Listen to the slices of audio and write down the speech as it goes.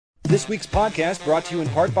This week's podcast brought to you in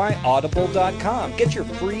part by Audible.com. Get your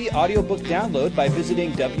free audiobook download by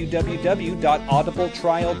visiting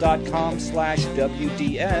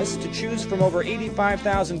www.audibletrial.com/WDS to choose from over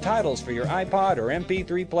 85,000 titles for your iPod or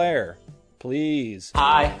MP3 player. Please.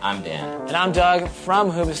 Hi, I'm Dan. And I'm Doug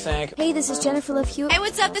from Hoobastank. Hey, this is Jennifer Love Hewitt. Hey,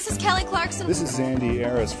 what's up? This is Kelly Clarkson. This is Zandy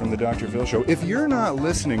Aris from The Dr. Phil Show. If you're not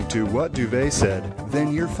listening to What Duvet Said,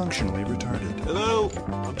 then you're functionally retarded. Hello,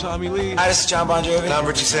 I'm Tommy Lee. Hi, this is John Bon Jovi. And I'm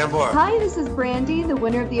Richie Sambora. Hi, this is Brandy, the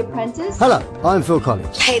winner of The Apprentice. Hello, I'm Phil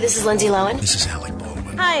Collins. Hey, this is Lindsay Lohan. This is Alec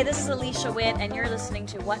Baldwin. Hi, this is Alicia Witt, and you're listening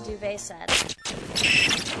to What Duvet Said.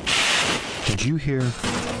 Did you hear?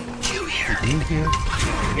 Did you hear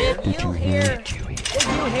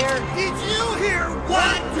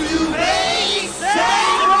What Duvet Said?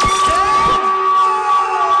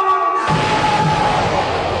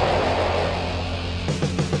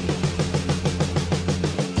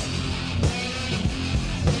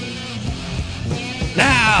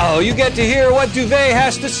 Now you get to hear what Duvet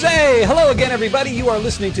has to say. Hello again, everybody. You are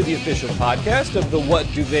listening to the official podcast of the What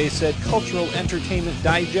Duvet Said Cultural Entertainment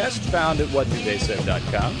Digest, found at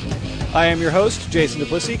whatduvetsaid.com. I am your host, Jason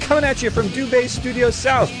Duplessis, coming at you from Duvet Studios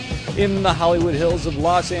South in the Hollywood Hills of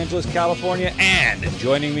Los Angeles, California. And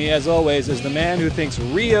joining me, as always, is the man who thinks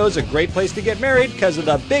Rio's a great place to get married because of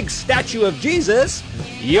the big statue of Jesus,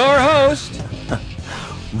 your host,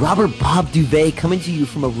 Robert Bob Duvet, coming to you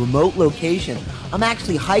from a remote location. I'm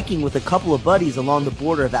actually hiking with a couple of buddies along the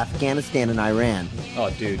border of Afghanistan and Iran. Oh,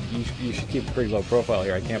 dude, you should keep a pretty low profile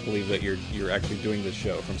here. I can't believe that you're actually doing this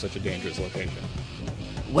show from such a dangerous location.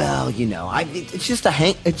 Well, you know, it's just a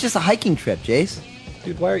hiking trip, Jace.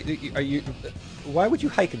 Dude, why would you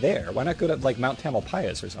hike there? Why not go to like Mount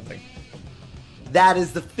Tamalpais or something? That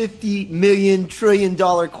is the $50 million trillion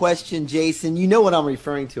question, Jason. You know what I'm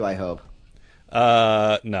referring to, I hope.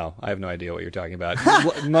 No, I have no idea what you're talking about.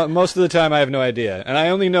 Most of the time, I have no idea, and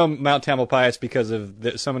I only know Mount Tamalpais because of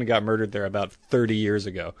someone got murdered there about 30 years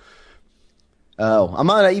ago. Oh, I'm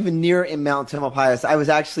not even near in Mount Tamalpais. I was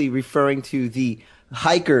actually referring to the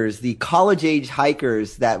hikers, the college-age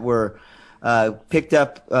hikers that were picked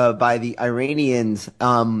up by the Iranians.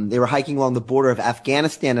 They were hiking along the border of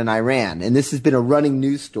Afghanistan and Iran, and this has been a running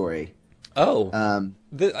news story. Oh,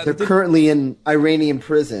 they're currently in Iranian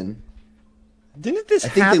prison. Didn't this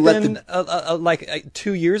happen like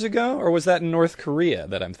 2 years ago, or was that in North Korea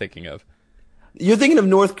that I'm thinking of? You're thinking of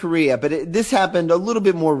North Korea, but this happened a little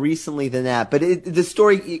bit more recently than that. But the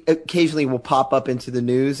story occasionally will pop up into the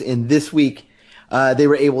news, and this week they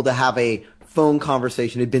were able to have a phone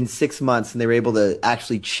conversation. It had been 6 months, and they were able to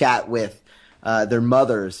actually chat with their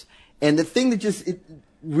mothers. And the thing that just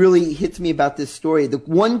really hits me about this story, the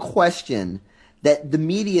one question that the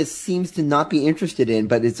media seems to not be interested in,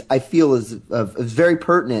 but I feel is very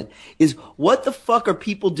pertinent, is what the fuck are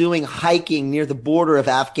people doing hiking near the border of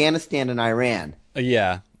Afghanistan and Iran?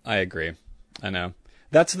 Yeah, I agree. I know.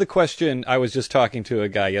 That's the question. I was just talking to a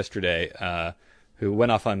guy yesterday who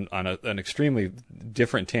went off on an extremely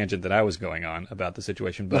different tangent that I was going on about the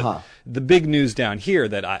situation. But the big news down here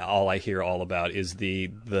that I hear all about is the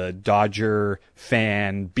Dodger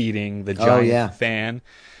fan beating the Giant fan.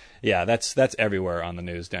 Yeah, that's everywhere on the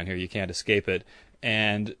news down here. You can't escape it.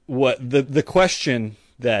 And what the question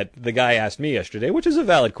that the guy asked me yesterday, which is a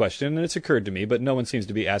valid question, and it's occurred to me, but no one seems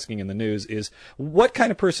to be asking in the news, is what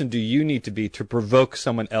kind of person do you need to be to provoke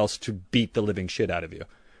someone else to beat the living shit out of you?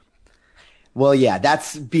 Well, yeah,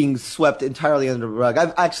 that's being swept entirely under the rug.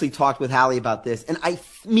 I've actually talked with Hallie about this, and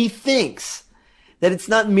methinks that it's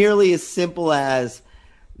not merely as simple as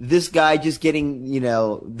this guy just getting,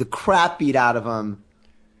 the crap beat out of him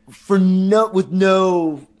with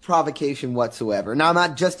no provocation whatsoever. Now, I'm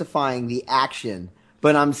not justifying the action,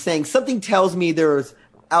 but I'm saying something tells me there was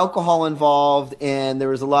alcohol involved and there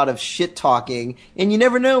was a lot of shit talking, and you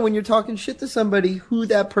never know when you're talking shit to somebody who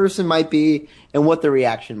that person might be and what the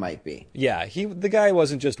reaction might be. Yeah, the guy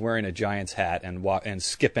wasn't just wearing a Giants hat and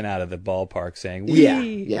skipping out of the ballpark saying, Yeah,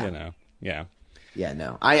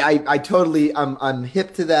 no. I totally, I'm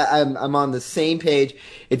hip to that. I'm on the same page.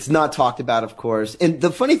 It's not talked about, of course. And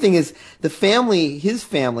the funny thing is, his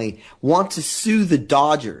family want to sue the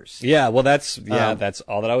Dodgers. Yeah, well, that's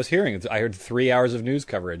all that I was hearing. I heard 3 hours of news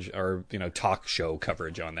coverage or, talk show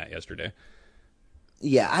coverage on that yesterday.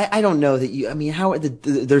 Yeah, I don't know that how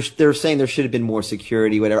they're saying there should have been more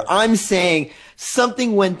security, whatever. I'm saying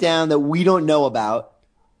something went down that we don't know about.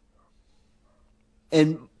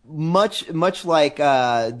 And much like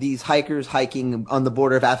these hikers hiking on the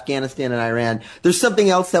border of Afghanistan and Iran, there's something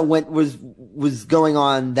else that was going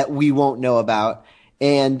on that we won't know about.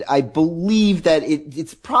 And I believe that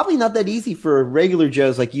it's probably not that easy for regular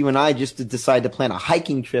Joes like you and I just to decide to plan a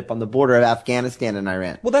hiking trip on the border of Afghanistan and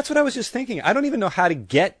Iran. Well, that's what I was just thinking. I don't even know how to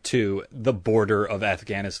get to the border of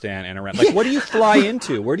Afghanistan and Iran. Like, what do you fly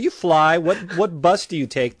into? Where do you fly? What bus do you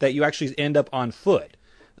take that you actually end up on foot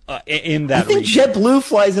in that region? I think JetBlue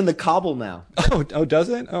flies into Kabul now. Oh, does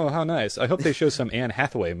it? Oh, how nice. I hope they show some Anne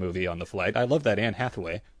Hathaway movie on the flight. I love that Anne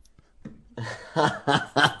Hathaway.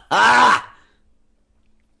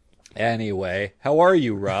 Anyway, how are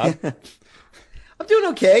you, Rob? I'm doing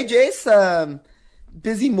okay, Jace.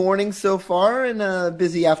 Busy morning so far and a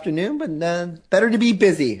busy afternoon, but better to be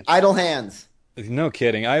busy. Idle hands. No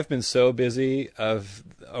kidding. I've been so busy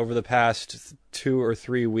over the past 2 or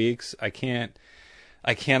 3 weeks. I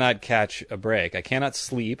cannot catch a break. I cannot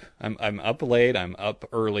sleep. I'm up late. I'm up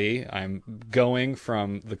early. I'm going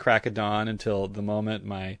from the crack of dawn until the moment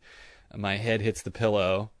my head hits the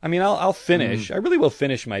pillow. I mean, I'll finish. I really will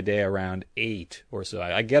finish my day around 8 or so.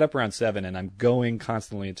 I get up around 7 and I'm going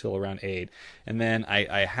constantly until around 8. And then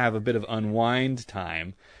I have a bit of unwind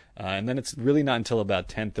time. And then it's really not until about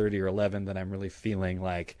 10:30 or 11 that I'm really feeling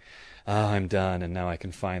like, I'm done. And now I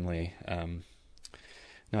can finally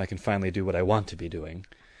do what I want to be doing.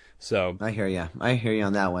 So I hear you. I hear you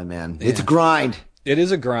on that one, man. Yeah. It's a grind. It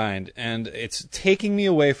is a grind, and it's taking me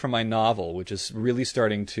away from my novel, which is really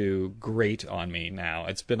starting to grate on me now.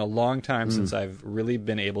 It's been a long time since I've really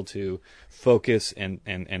been able to focus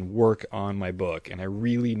and work on my book, and I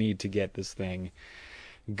really need to get this thing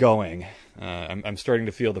going. I'm starting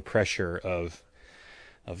to feel the pressure of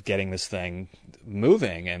getting this thing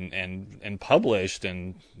moving and published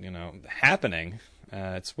and happening.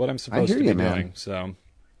 It's what I'm supposed to be doing. So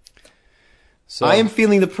I am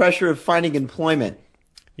feeling the pressure of finding employment.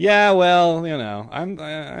 Yeah, well,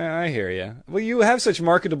 I hear you. Well, you have such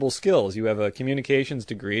marketable skills. You have a communications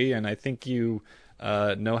degree, and I think you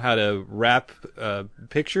know how to wrap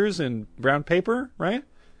pictures in brown paper, right?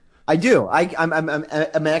 I do.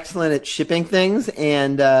 I'm excellent at shipping things,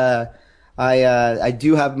 and I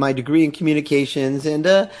do have my degree in communications, and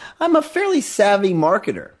I'm a fairly savvy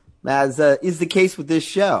marketer, as is the case with this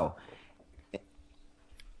show.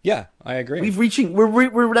 Yeah, I agree.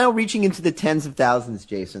 We're now reaching into the tens of thousands,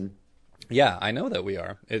 Jason. Yeah, I know that we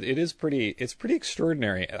are. It's pretty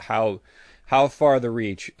extraordinary how far the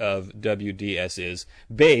reach of WDS is,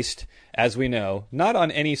 based, as we know, not on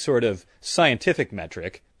any sort of scientific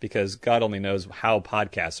metric, because God only knows how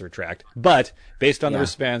podcasts are tracked, but based on the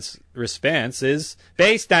response is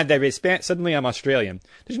based on the response. Suddenly I'm Australian.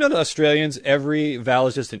 Did you know that Australians, every vowel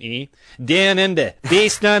is just an E? Down under,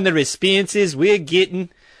 based on the responses we're getting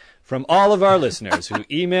from all of our listeners who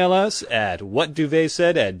email us at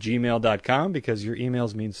whatduvetsaid@gmail.com, because your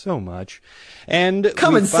emails mean so much. And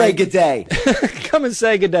come and say good day. Come and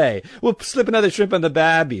say good day. We'll slip another shrimp on the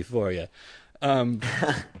babby for you. Find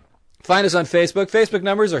us on Facebook. Facebook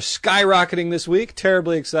numbers are skyrocketing this week.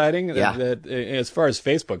 Terribly exciting. Yeah. As far as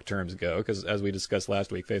Facebook terms go, because as we discussed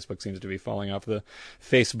last week, Facebook seems to be falling off the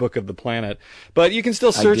Facebook of the planet. But you can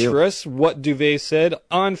still search for us, What Duvet Said,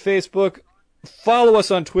 on Facebook. Follow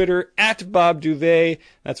us on Twitter at Bob Duvet.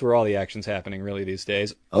 That's where all the action's happening really these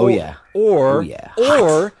days. Or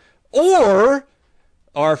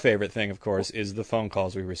our favorite thing, of course, is the phone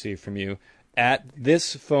calls we receive from you at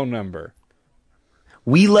this phone number.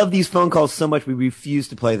 We love these phone calls so much we refuse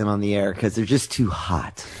to play them on the air because they're just too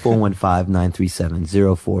hot.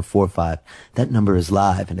 415-937-0445. That number is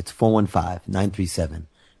live, and it's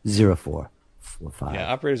 415-937-0445.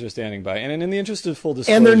 Yeah, operators are standing by. And in the interest of full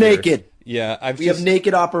disclosure... And they're naked. Yeah, we have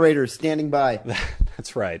naked operators standing by.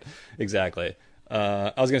 That's right. Exactly.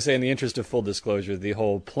 I was going to say, in the interest of full disclosure, the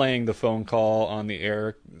whole playing the phone call on the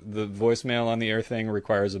air, the voicemail on the air thing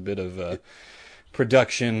requires a bit of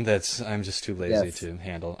production that's I'm just too lazy to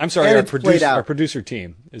handle. I'm sorry, our producer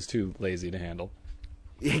team is too lazy to handle.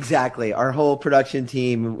 Exactly. Our whole production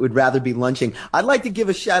team would rather be lunching. I'd like to give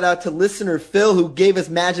a shout out to listener Phil, who gave us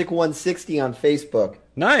Magic 160 on Facebook.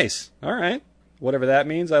 Nice. All right. Whatever that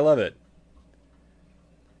means, I love it.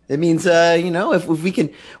 It means, if we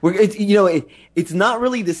can, it's not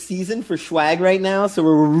really the season for swag right now, so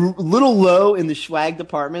we're a little low in the swag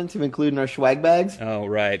department to include in our swag bags. Oh,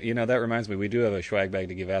 right. That reminds me, we do have a swag bag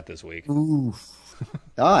to give out this week. Ooh.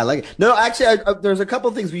 Oh, I like it. No, actually, there's a couple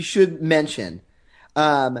of things we should mention.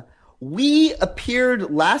 We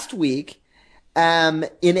appeared last week in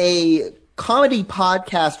a comedy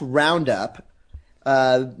podcast roundup.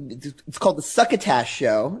 It's called the Succotash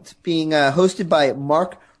Show. It's being hosted by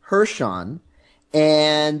Mark Hershon.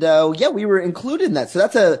 And we were included in that. So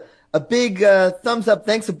that's a big thumbs up.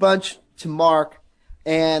 Thanks a bunch to Mark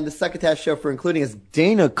and the Succotash Show for including us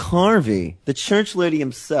Dana Carvey, the church lady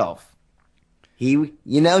himself. He,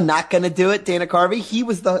 not going to do it, Dana Carvey. He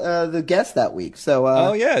was the guest that week. So,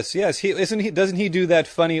 oh yes. Doesn't he do that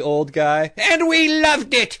funny old guy? And we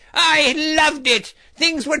loved it. I loved it.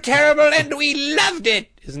 Things were terrible and we loved it.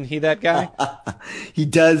 Isn't he that guy? He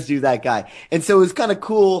does do that guy. And so it was kind of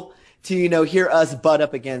cool to, hear us butt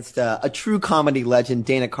up against a true comedy legend,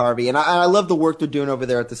 Dana Carvey. And I love the work they're doing over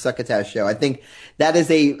there at the Succotash Show. I think that is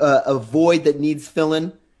a void that needs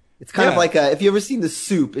filling. It's kind of like if you ever seen The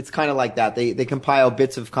Soup, it's kind of like that. They compile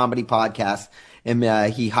bits of comedy podcasts, and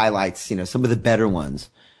he highlights, some of the better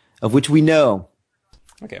ones, of which we know.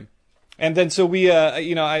 Okay. And then so we,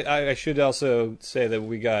 I should also say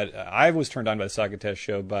that I was turned on by the Succotash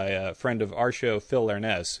Show by a friend of our show, Phil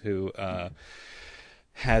Lernes, who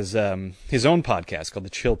has his own podcast called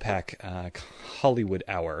the Chill Pack Hollywood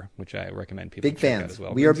Hour, which I recommend people check out as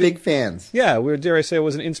well. We are big fans. Yeah, dare I say, it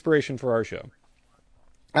was an inspiration for our show.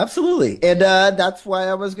 Absolutely. And that's why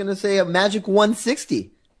I was going to say a Magic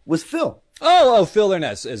 160 was Phil. Oh, Phil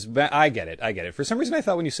Lernes. I get it. For some reason, I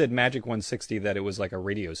thought when you said Magic 160 that it was like a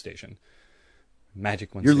radio station.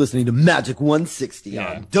 Magic 160. You're listening to Magic 160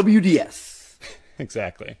 on WDS.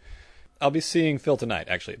 Exactly. I'll be seeing Phil tonight,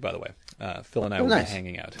 actually, by the way. Phil and I will be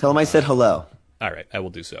hanging out. Tell him I said hello. All right, I will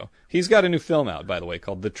do so. He's got a new film out, by the way,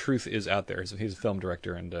 called The Truth Is Out There. He's a film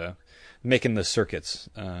director and making the circuits.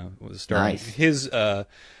 Starring his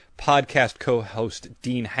podcast co-host,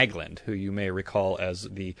 Dean Haglund, who you may recall as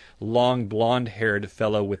the long blonde-haired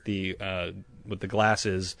fellow with the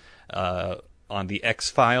glasses on the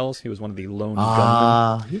X-Files. He was one of the lone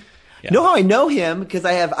gunmen. You know how I know him? Because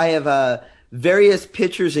I have various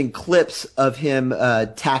pictures and clips of him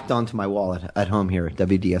tacked onto my wall at home here at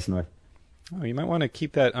WDS North. Oh, you might want to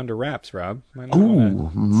keep that under wraps, Rob.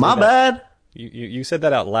 Ooh, my bad. You said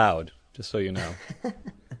that out loud, just so you know.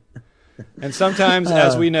 And sometimes,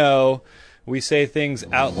 as we know, we say things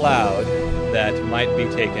out loud that might be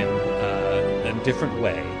taken a different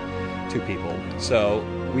way to people. So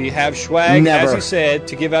we have swag, as you said,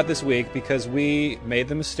 to give out this week because we made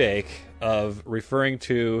the mistake of referring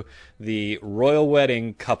to the royal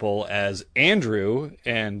wedding couple as Andrew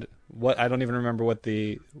and I don't even remember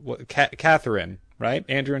Catherine, right?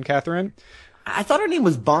 Andrew and Catherine? I thought her name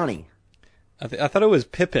was Bonnie. I thought it was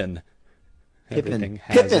Pippin. Pippin.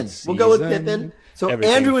 We'll go with Pippin. So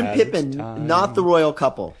Andrew and Pippin, not the royal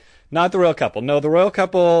couple. Not the royal couple. No, the royal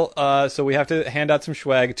couple, so we have to hand out some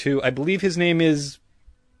swag to, I believe his name is...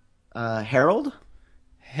 Harold?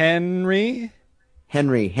 Henry?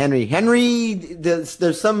 Henry.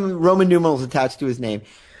 There's some Roman numerals attached to his name.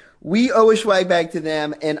 We owe a swag bag to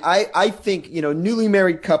them, and I think, newly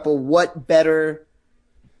married couple, what better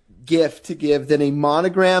gift to give than a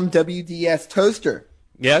monogram WDS toaster?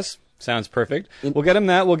 Yes, sounds perfect. We'll get them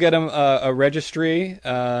that. We'll get them a registry.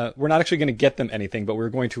 We're not actually going to get them anything, but we're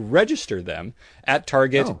going to register them at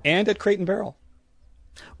Target and at Crate & Barrel.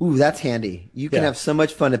 Ooh, that's handy. You can have so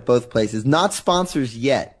much fun at both places. Not sponsors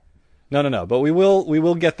yet. No. But we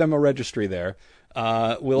will get them a registry there.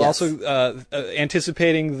 We'll also,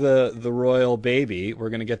 anticipating the royal baby, we're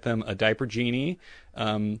going to get them a diaper genie.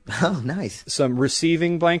 Nice. Some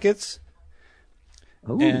receiving blankets.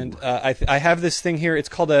 Ooh. And I have this thing here. It's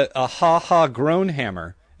called a ha-ha groan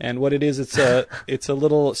hammer. And what it is, it's a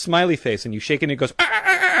little smiley face, and you shake it and it goes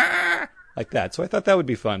like that. So I thought that would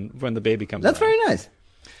be fun when the baby comes. That's very nice.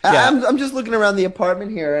 Yeah. I'm just looking around the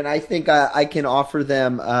apartment here, and I think I can offer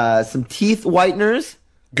them some teeth whiteners.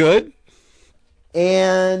 Good.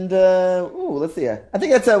 And let's see. I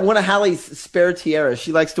think that's one of Hallie's spare tiaras.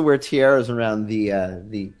 She likes to wear tiaras around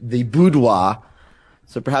the boudoir,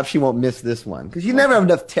 so perhaps she won't miss this one because you never have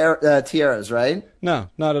enough tiaras, right? No,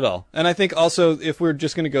 not at all. And I think also if we're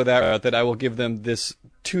just going to go that route, that I will give them this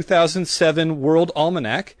 2007 World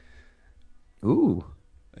Almanac. Ooh.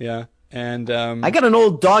 Yeah. And I got an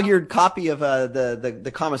old dog-eared copy of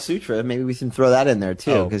the Kama Sutra. Maybe we can throw that in there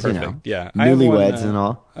too, because newlyweds and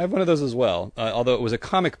all. I have one of those as well. Although it was a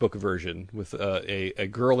comic book version with a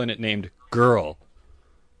girl in it named Girl.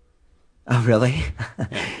 Oh, really?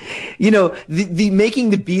 Yeah. The making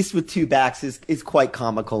the beast with two backs is quite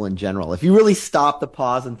comical in general. If you really stop to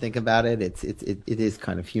pause and think about it, it is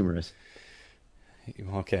kind of humorous.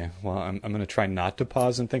 Okay, well, I'm going to try not to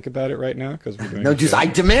pause and think about it right now because we're doing. No, I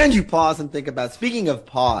demand you pause and think about it. Speaking of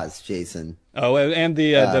pause, Jason. Oh, and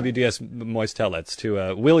the WDS Moist Tellets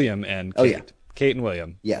to William and Kate. Oh, yeah. Kate and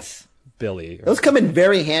William. Yes. Billy. Those come in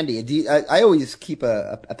very handy. I always keep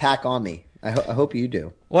a pack on me. I hope you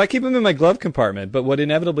do. Well, I keep them in my glove compartment, but what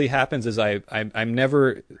inevitably happens is I'm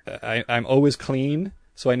always clean,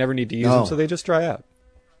 so I never need to use them, so they just dry out.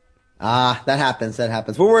 That happens.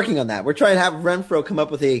 We're working on that. We're trying to have Renfro come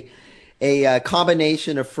up with a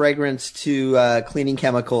combination of fragrance to cleaning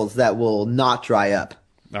chemicals that will not dry up.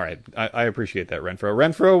 All right. I appreciate that, Renfro.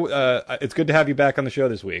 Renfro, it's good to have you back on the show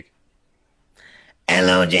this week.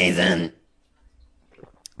 Hello, Jason.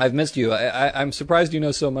 I've missed you. I'm surprised you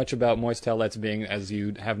know so much about moist towelettes, being as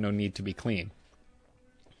you have no need to be clean.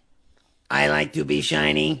 I like to be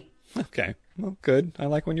shiny. Okay. Well, good. I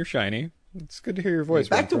like when you're shiny. It's good to hear your voice.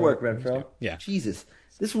 Back Renfro. to work, Renfro. Yeah. Jesus.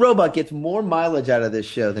 This robot gets more mileage out of this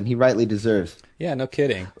show than he rightly deserves. Yeah, no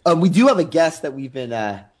kidding. We do have a guest that we've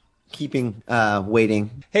been keeping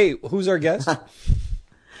waiting. Hey, who's our guest?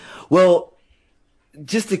 Well,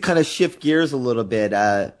 just to kind of shift gears a little bit,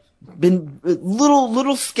 been a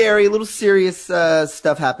little scary, a little serious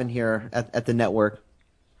stuff happened here at the network.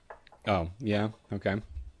 Oh, yeah. Okay.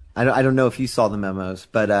 I don't know if you saw the memos,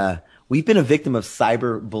 but we've been a victim of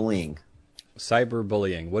cyberbullying.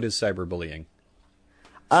 Cyberbullying. What is cyberbullying?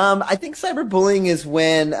 I think cyberbullying is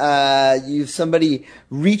when you have somebody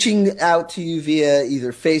reaching out to you via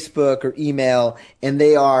either Facebook or email, and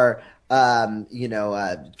they are,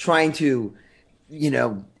 trying to,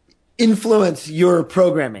 influence your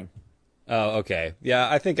programming. Oh, okay. Yeah,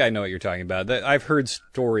 I think I know what you're talking about. I've heard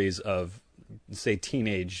stories of, say,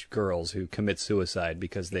 teenage girls who commit suicide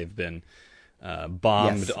because they've been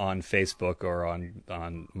bombed on Facebook or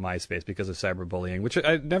on MySpace because of cyberbullying, which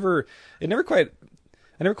I never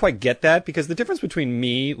quite get that, because the difference between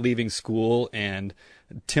me leaving school and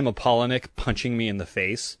Tim Apollonik punching me in the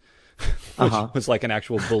face, which was like an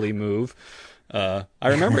actual bully move. I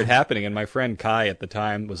remember it happening, and my friend Kai at the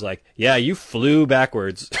time was like, "Yeah, you flew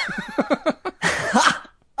backwards."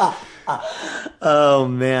 Oh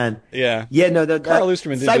man. Yeah. Yeah. No. Carl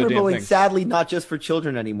Oosterman didn't do a damn cyberbullying, thing. sadly, not just for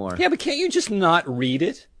children anymore. Yeah, but can't you just not read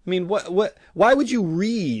it? I mean, why would you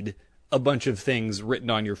read a bunch of things written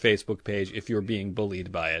on your Facebook page if you're being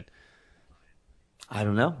bullied by it? I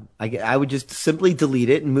don't know. I would just simply delete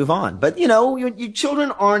it and move on. But your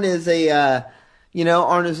children aren't as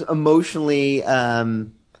aren't as emotionally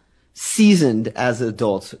seasoned as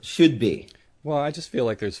adults should be. Well, I just feel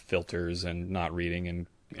like there's filters and not reading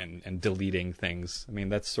and deleting things. I mean,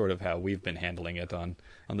 that's sort of how we've been handling it on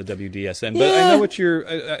the WDSN. But I know what you're.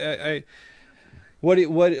 What,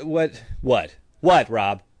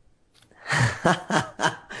 Rob?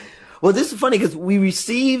 Well, this is funny because we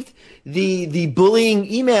received the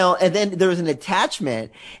bullying email, and then there was an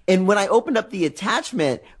attachment. And when I opened up the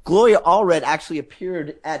attachment, Gloria Allred actually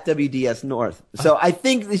appeared at WDS North. So I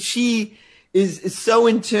think that she is so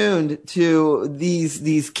in tune to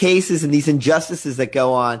these cases and these injustices that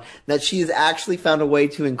go on that she has actually found a way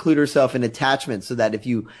to include herself in attachments, so that if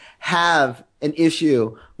you have an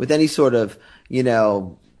issue with any sort of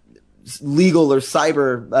legal or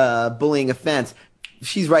cyber bullying offense,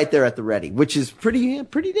 she's right there at the ready, which is pretty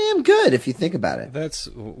damn good if you think about it. That's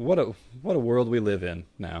what a world we live in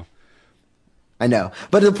now. I know,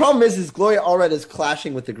 but the problem is Gloria Allred is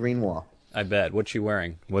clashing with the green wall. I bet. What's she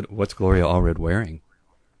wearing? What's Gloria Allred wearing?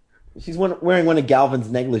 She's wearing one of Galvin's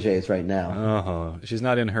negligees right now. Oh, she's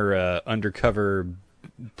not in her undercover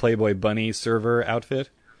Playboy Bunny server outfit?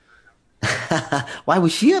 Why,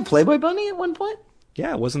 was she a Playboy Bunny at one point?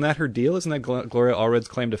 Yeah, wasn't that her deal? Isn't that Gloria Allred's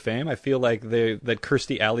claim to fame? I feel like that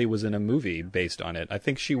Kirstie Alley was in a movie based on it. I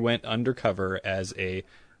think she went undercover as a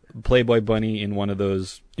Playboy Bunny in one of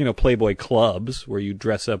those, Playboy clubs where you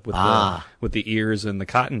dress up with the ears and the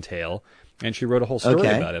cottontail, and she wrote a whole story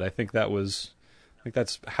about it. I think that's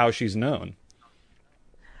how she's known.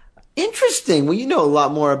 Interesting. Well, you know a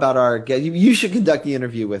lot more about our guest. You should conduct the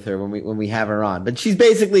interview with her when we have her on. But she's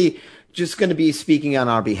basically just going to be speaking on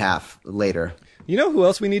our behalf later. You know who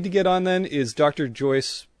else we need to get on then is Dr.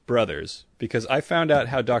 Joyce Brothers, because I found out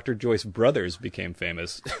how Dr. Joyce Brothers became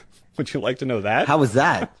famous. Would you like to know that? How was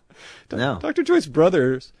that? No. Dr. Joyce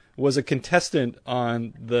Brothers was a contestant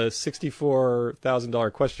on the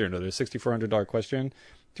 $64,000 question, or the $6,400 question. Do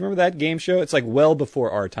you remember that game show? It's like well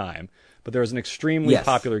before our time. But there was an extremely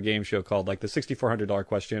popular game show called like the $6,400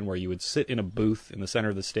 question, where you would sit in a booth in the center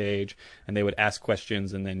of the stage and they would ask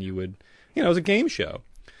questions, and then you would, it was a game show.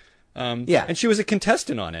 And she was a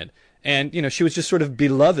contestant on it. And, she was just sort of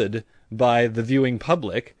beloved by the viewing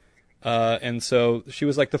public. And so she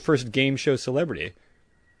was like the first game show celebrity.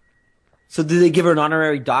 So did they give her an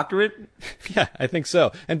honorary doctorate? Yeah, I think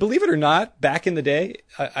so. And believe it or not, back in the day,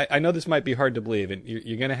 I know this might be hard to believe, and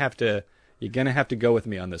you're going to have to go with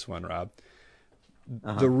me on this one, Rob.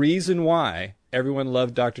 The reason why everyone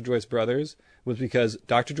loved Dr. Joyce Brothers was because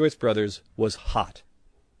Dr. Joyce Brothers was hot.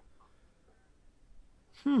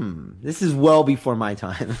 This is well before my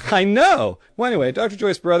time. I know. Well, anyway, Dr.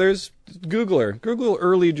 Joyce Brothers, Google her. Google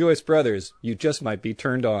early Joyce Brothers. You just might be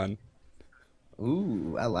turned on.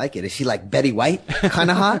 Ooh, I like it. Is she like Betty White kind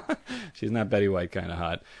of hot? She's not Betty White kind of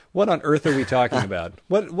hot. What on earth are we talking about?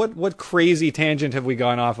 What crazy tangent have we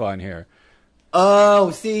gone off on here?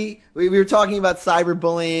 Oh, see, we were talking about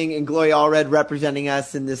cyberbullying and Gloria Allred representing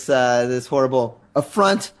us in this this horrible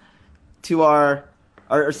affront to our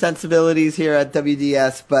sensibilities here at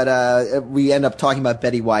WDS, but we end up talking about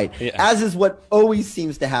Betty White, as is what always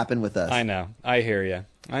seems to happen with us. I know. I hear you.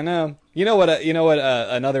 I know. You know what?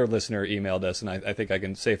 Another listener emailed us, and I think I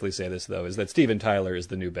can safely say this though, is that Steven Tyler is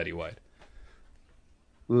the new Betty White.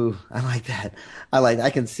 Ooh, I like that. I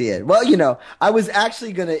can see it. Well, I was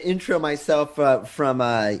actually going to intro myself from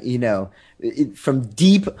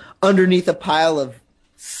deep underneath a pile of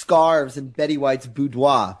scarves in Betty White's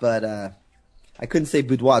boudoir, but I couldn't say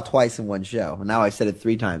boudoir twice in one show. Now I've said it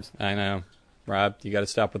 3 times. I know. Rob, you got to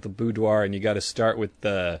stop with the boudoir, and you got to start with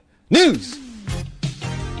the news.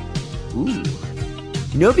 Ooh.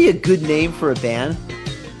 It'd be a good name for a band?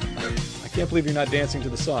 I can't believe you're not dancing to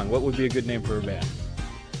the song. What would be a good name for a band?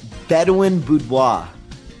 Bedouin Boudoir.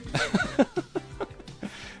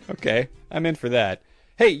 Okay, I'm in for that.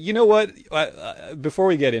 Hey, you know what? Before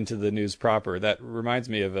we get into the news proper, that reminds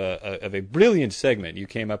me of a brilliant segment you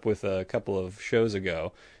came up with a couple of shows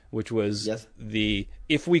ago, which was the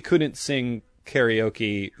If We Couldn't Sing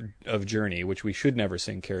Karaoke of Journey, which we should never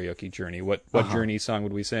sing karaoke Journey. What Journey song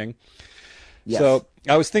would we sing? Yes. So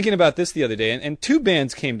I was thinking about this the other day, and 2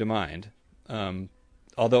 bands came to mind.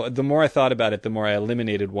 Although the more I thought about it, the more I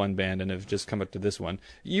eliminated one band and have just come up to this one.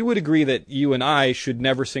 You would agree that you and I should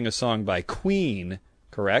never sing a song by Queen,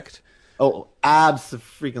 correct? Oh,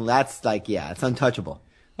 absolutely. That's it's untouchable.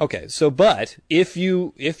 Okay, so but if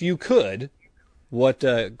you could, what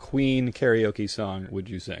Queen karaoke song would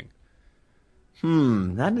you sing?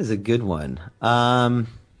 That is a good one.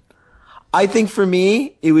 I think for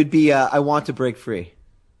me, it would be I Want to Break Free.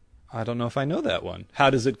 I don't know if I know that one. How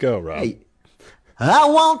does it go, Rob? Hey, I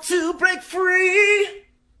want to break free.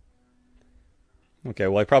 Okay,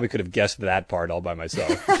 well, I probably could have guessed that part all by myself.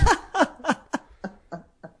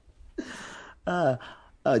 Do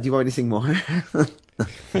you want me to sing more?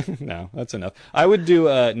 No, that's enough. I would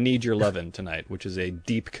do Need Your Lovin' Tonight, which is a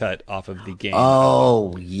deep cut off of The Game.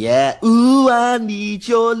 Oh, yeah. Ooh, I need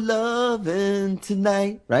your lovin'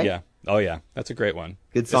 tonight. Right? Yeah. Oh, yeah. That's a great one.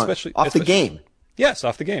 Good song. Off The Game. Yes,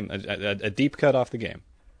 off The Game. A deep cut off The Game.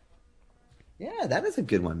 Yeah, that is a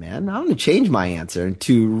good one, man. I'm going to change my answer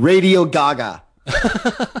to Radio Gaga.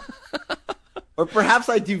 Or perhaps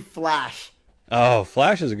I do Flash. Oh,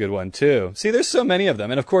 Flash is a good one too. See, there's so many of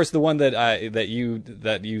them, and of course, the one that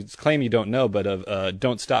you claim you don't know, but of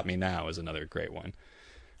 "Don't Stop Me Now" is another great one.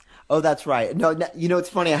 Oh, that's right. No, it's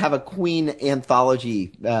funny. I have a Queen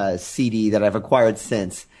anthology CD that I've acquired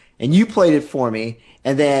since, and you played it for me,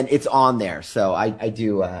 and then it's on there. So I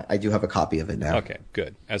do have a copy of it now. Okay,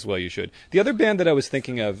 good. As well you should. The other band that I was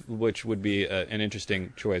thinking of, which would be an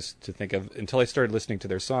interesting choice to think of until I started listening to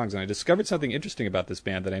their songs, and I discovered something interesting about this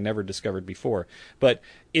band that I never discovered before. But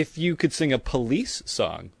if you could sing a Police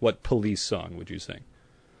song, what Police song would you sing?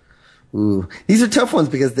 Ooh, these are tough ones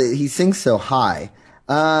because he sings so high.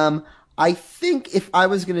 I think if I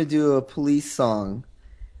was going to do a Police song,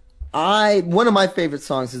 one of my favorite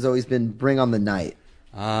songs has always been "Bring on the Night."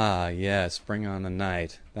 Ah, yes, "Bring on the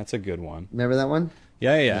Night." That's a good one. Remember that one?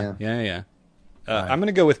 Yeah. Right. I'm going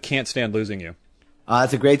to go with "Can't Stand Losing You."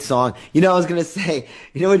 That's a great song. I was going to say,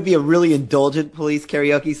 it would be a really indulgent Police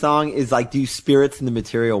karaoke song is like do "Spirits in the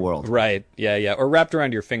Material World." Right. Yeah. Or "Wrapped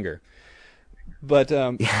Around Your Finger." But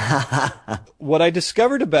what I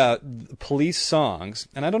discovered about Police songs,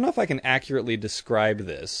 and I don't know if I can accurately describe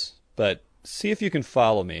this, but see if you can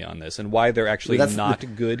follow me on this and why they're actually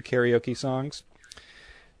not good karaoke songs.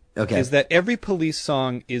 Okay. Is that every Police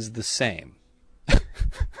song is the same.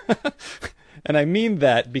 And I mean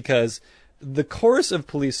that because the chorus of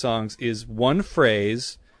Police songs is one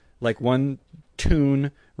phrase, like one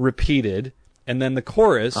tune repeated, and then the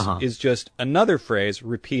chorus is just another phrase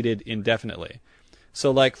repeated indefinitely.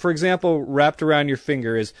 So, like, for example, "Wrapped Around Your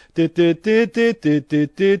Finger" is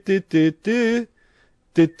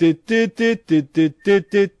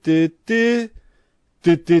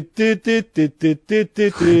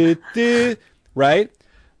right?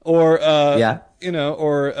 Or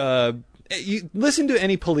you listen to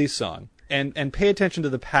any Police song and pay attention to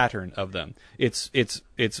the pattern of them. It's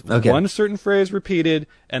one certain phrase repeated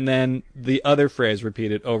and then the other phrase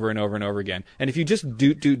repeated over and over and over again. And if you just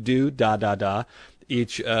do da da da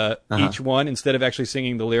each one instead of actually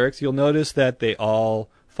singing the lyrics, you'll notice that they all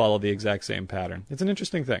follow the exact same pattern. It's an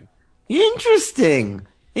interesting thing. Interesting.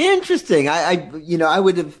 I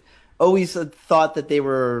would have always thought that they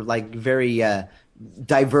were like very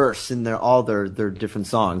diverse in all their different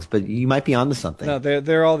songs. But you might be onto something. No,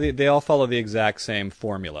 they all follow the exact same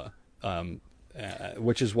formula,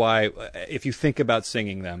 which is why if you think about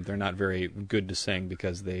singing them, they're not very good to sing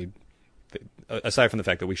because they aside from the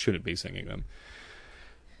fact that we shouldn't be singing them.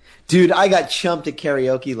 Dude, I got chumped at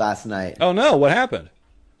karaoke last night. Oh no, what happened?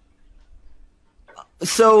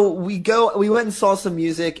 So we went and saw some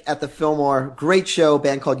music at the Fillmore. Great show,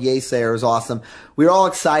 band called Yeasayer. It was awesome. We were all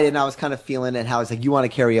excited, and I was kind of feeling it. How it's like, you want a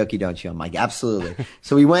karaoke, don't you? I'm like, absolutely.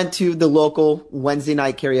 So we went to the local Wednesday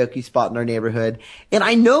night karaoke spot in our neighborhood, and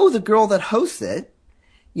I know the girl that hosts it.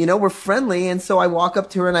 You know, we're friendly, and so I walk up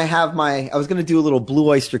to her, and I was going to do a little Blue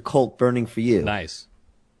Oyster Cult, Burning for You. Nice.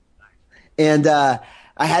 And I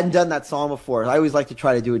hadn't done that song before. I always like to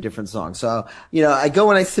try to do a different song. So, you know, I go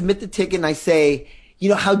and I submit the ticket, and I say, you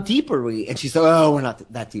know, how deep are we? And she said, oh, we're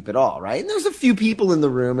not that deep at all, right? And there's a few people in the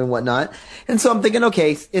room and whatnot. And so I'm thinking,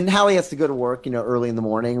 okay, and Hallie has to go to work, you know, early in the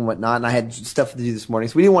morning and whatnot. And I had stuff to do this morning,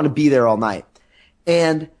 so we didn't want to be there all night.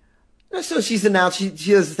 And so she's announced, she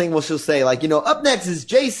does the thing where she'll say, like, you know, up next is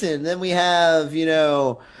Jason. Then we have, you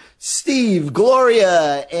know, Steve,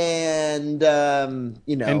 Gloria, and,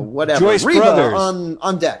 you know, and whatever. Joyce Reba Brothers.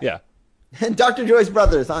 on deck. Yeah. And Dr. Joyce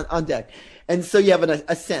Brothers on deck. And so you have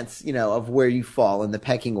a sense, you know, of where you fall in the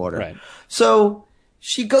pecking order. Right. So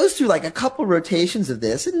she goes through like a couple rotations of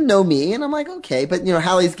this and know me. And I'm like, okay. But, you know,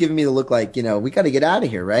 Hallie's giving me the look like, you know, we got to get out of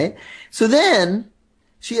here, right? So then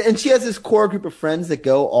she has this core group of friends that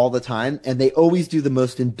go all the time. And they always do the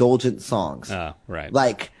most indulgent songs. Oh, right.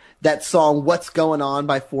 Like that song, What's Going On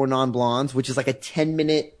by Four Non Blondes, which is like a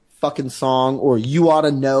 10-minute fucking song, or You Ought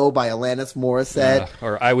to Know by Alanis Morissette.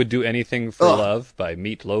 Or I Would Do Anything for Love by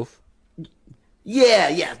Meat Loaf.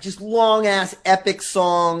 Yeah, just long ass epic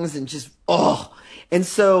songs and just and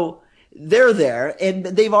so they're there and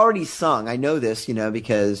they've already sung. I know this, you know,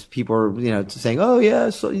 because people are, you know, saying, "Oh yeah,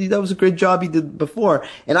 so that was a great job you did before,"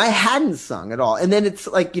 and I hadn't sung at all. And then it's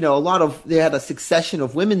like, you know, they had a succession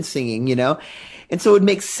of women singing, you know, and so it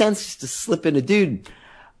makes sense just to slip in a dude.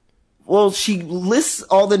 Well, she lists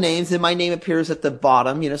all the names and my name appears at the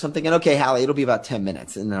bottom, you know, so I'm thinking, okay, Hallie, it'll be about 10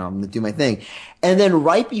 minutes and then I'm going to do my thing. And then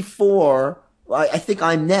right before I think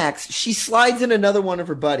I'm next, she slides in another one of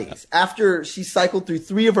her buddies after she cycled through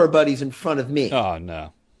 3 of her buddies in front of me. Oh,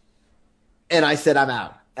 no. And I said, I'm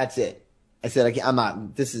out. That's it. I said, I'm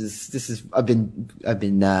out. This is, I've been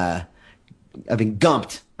gumped.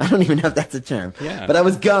 I don't even know if that's a term. Yeah. But I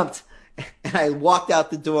was gumped. And I walked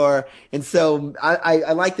out the door. And so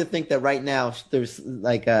I like to think that right now there's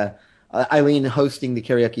like Eileen hosting the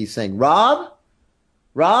karaoke saying, Rob,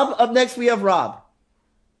 up next we have Rob.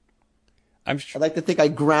 I'd like to think I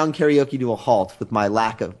ground karaoke to a halt with my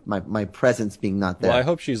lack of my presence being not there. Well, I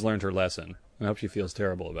hope she's learned her lesson. I hope she feels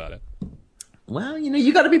terrible about it. Well, you know,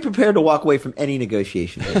 you got to be prepared to walk away from any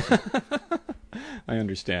negotiation. I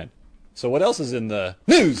understand. So what else is in the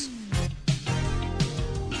news?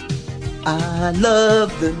 I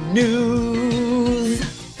love the news.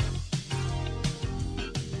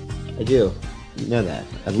 I do. You know that.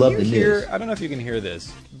 I love the news. I don't know if you can hear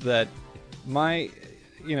this, that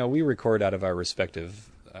we record out of our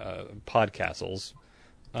respective podcastles.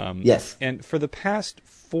 Yes. And for the past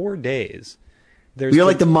 4 days, we're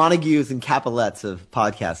like the Montagues and Capulets of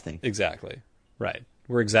podcasting. Exactly. Right.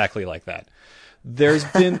 We're exactly like that. There's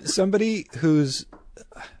been somebody who's,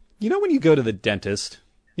 you know, when you go to the dentist,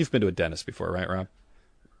 you've been to a dentist before, right, Rob?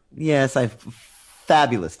 Yes, I've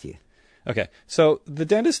fabulous teeth. Okay. So the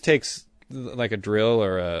dentist takes like a drill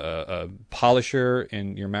or a polisher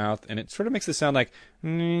in your mouth, and it sort of makes it sound like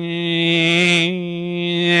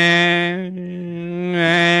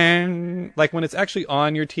when it's actually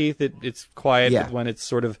on your teeth, it's quiet. Yeah. But when it's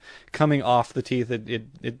sort of coming off the teeth,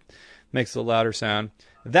 it makes a louder sound.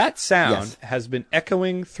 That sound has been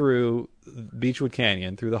echoing through Beechwood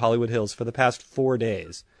Canyon, through the Hollywood Hills for the past 4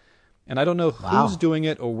 days. And I don't know who's doing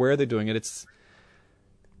it or where they're doing it. It's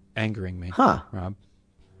angering me, Rob.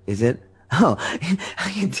 Is it? Oh,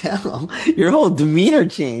 I can tell. Your whole demeanor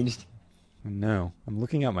changed. No, I'm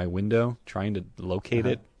looking out my window trying to locate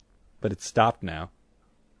it, but it's stopped now.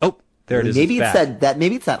 Oh, there it is. Maybe it's that.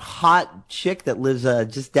 Maybe it's that hot chick that lives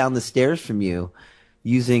just down the stairs from you,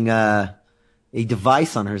 using a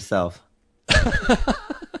device on herself.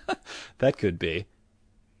 That could be.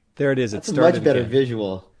 There it is. That's it started a much better again.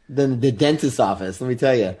 visual than the dentist's office. Let me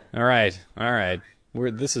tell you. All right.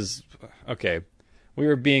 This is okay. We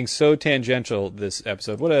were being so tangential this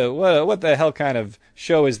episode. What the hell kind of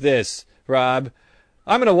show is this, Rob?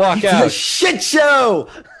 I'm gonna walk out. It's a shit show.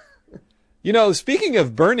 You know, speaking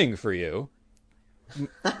of burning for you,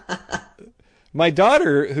 My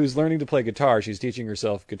daughter, who's learning to play guitar, she's teaching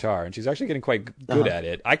herself guitar, and she's actually getting quite good at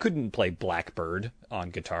it. I couldn't play Blackbird on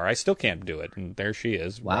guitar. I still can't do it, and there she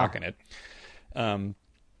is, rocking it.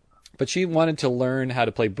 But she wanted to learn how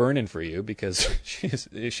to play Burnin' For You because she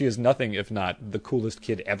is nothing if not the coolest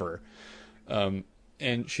kid ever.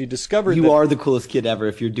 And she discovered you are the coolest kid ever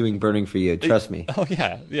if you're doing Burning For You. Trust me. Oh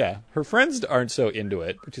yeah. Her friends aren't so into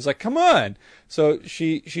it, but she's like, "Come on!" So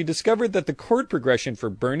she discovered that the chord progression for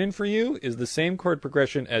 "Burnin' For You" is the same chord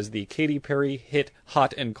progression as the Katy Perry hit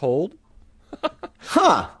 "Hot and Cold."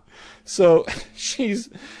 Huh. So she's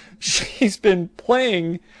been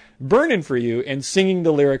playing "Burnin' For You" and singing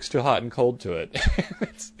the lyrics to "Hot and Cold" to it.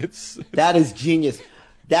 it's That is genius.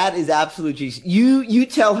 That is absolute genius. You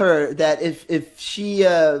tell her that if she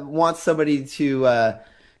wants somebody to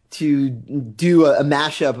do a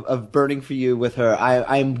mashup of Burning For You with her,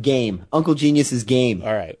 I'm game. Uncle Genius is game.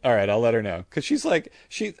 All right. I'll let her know because she's like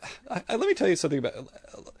let me tell you something about.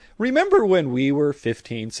 Remember when we were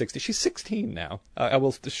 15, 16? She's 16 now. I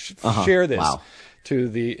will share this to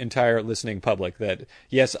the entire listening public that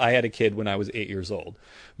yes, I had a kid when I was 8 years old,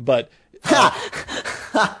 but.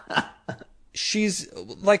 She's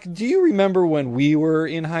like, do you remember when we were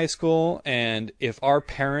in high school and if our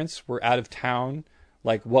parents were out of town,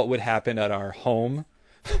 like what would happen at our home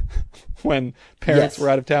when parents were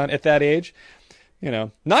out of town at that age? You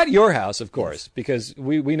know, not your house, of course, because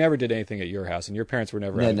we never did anything at your house and your parents were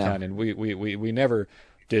never out of town and we never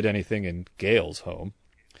did anything in Gail's home.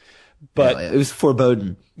 But it was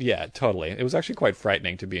foreboding. Yeah, totally. It was actually quite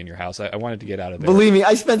frightening to be in your house. I wanted to get out of there. Believe me,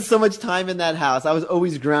 I spent so much time in that house. I was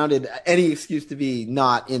always grounded. Any excuse to be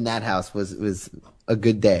not in that house was a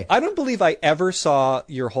good day. I don't believe I ever saw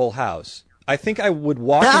your whole house. I think I would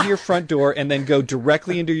walk into your front door and then go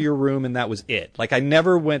directly into your room, and that was it. Like I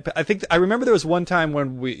never went. I remember there was one time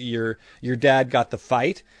when your dad got the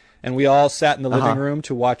fight, and we all sat in the living room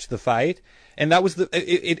to watch the fight. And that was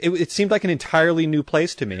it seemed like an entirely new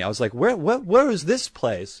place to me. I was like, where is this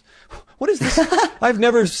place? What is this? I've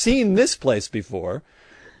never seen this place before.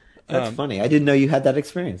 That's funny. I didn't know you had that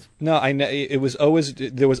experience. No, there was always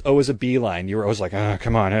a beeline. You were always like,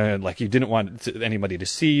 come on. Like you didn't want anybody to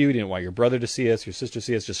see you. You didn't want your brother to see us, your sister to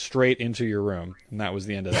see us, just straight into your room. And that was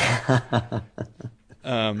the end of that.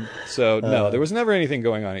 So no, there was never anything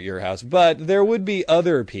going on at your house, but there would be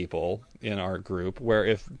other people in our group where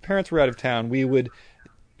if parents were out of town, we would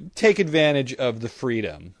take advantage of the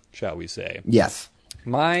freedom, shall we say. Yes.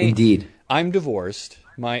 Indeed. I'm divorced.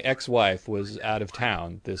 My ex-wife was out of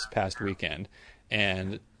town this past weekend,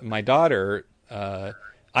 and my daughter, I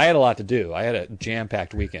had a lot to do. I had a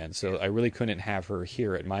jam-packed weekend, so I really couldn't have her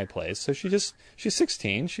here at my place. So she's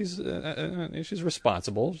 16. She's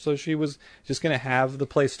responsible. So she was just going to have the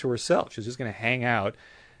place to herself. She was just going to hang out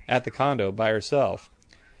at the condo by herself.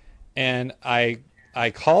 And I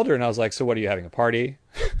called her and I was like, "So what, are you having a party?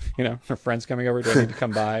 You know, her friends coming over. Do I need to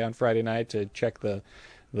come by on Friday night to check to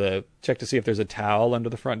see if there's a towel under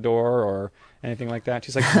the front door or anything like that?"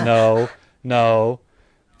 She's like, "No."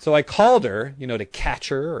 So I called her, to catch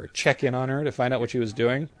her or check in on her to find out what she was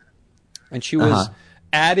doing. And she was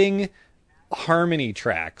adding harmony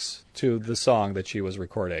tracks to the song that she was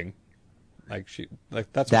recording. That's what she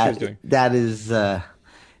was doing. That is,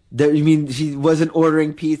 you mean she wasn't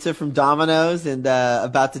ordering pizza from Domino's and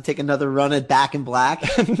about to take another run at Back in Black?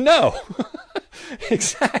 No.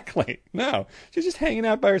 Exactly. No. She's just hanging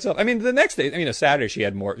out by herself. I mean, the next day, Saturday she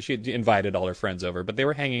invited all her friends over, but they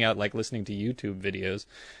were hanging out, like listening to YouTube videos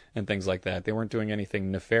and things like that. They weren't doing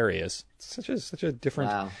anything nefarious. It's such a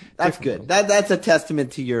different. Wow. That's good. That's a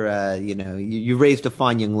testament to your, you raised a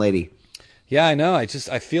fine young lady. Yeah, I know. I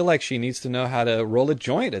feel like she needs to know how to roll a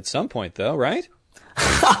joint at some point though, right?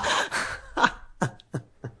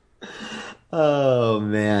 Oh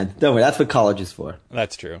man, don't worry. That's what college is for.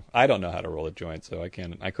 That's true. I don't know how to roll a joint, so I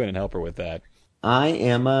couldn't help her with that. I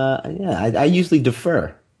am. I usually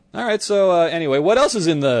defer. All right. So anyway, what else is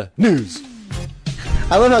in the news?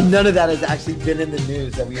 I love how none of that has actually been in the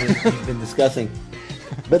news that we've been discussing.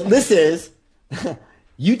 But this is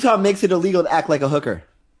Utah makes it illegal to act like a hooker.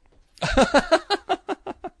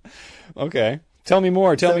 Okay, tell me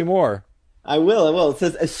more. Tell me more. I will. It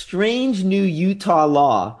says a strange new Utah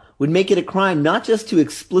law would make it a crime not just to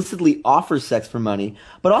explicitly offer sex for money,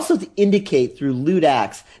 but also to indicate through lewd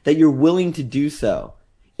acts that you're willing to do so.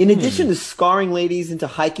 In addition to scarring ladies into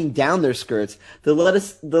hiking down their skirts, the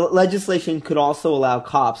legislation could also allow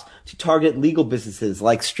cops to target legal businesses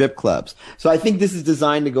like strip clubs. So I think this is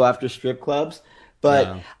designed to go after strip clubs.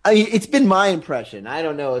 But it's been my impression. I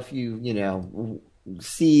don't know if you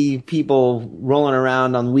see people rolling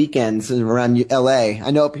around on weekends around LA.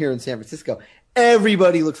 I know up here in San Francisco,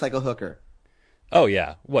 everybody looks like a hooker. Oh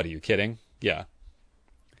yeah. What, are you kidding? Yeah.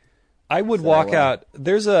 I would walk out.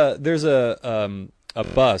 There's a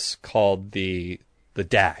bus called the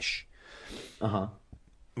Dash. Uh-huh.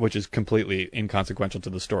 Which is completely inconsequential to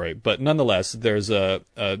the story, but nonetheless, there's a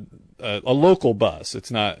local bus. It's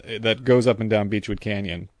not that goes up and down Beechwood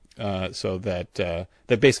Canyon, so that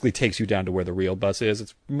basically takes you down to where the real bus is.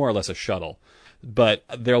 It's more or less a shuttle, but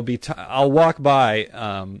there'll be I'll walk by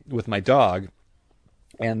with my dog,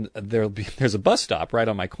 and there's a bus stop right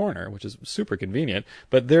on my corner, which is super convenient.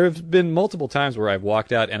 But there have been multiple times where I've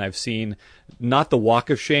walked out and I've seen not the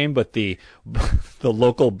walk of shame, but the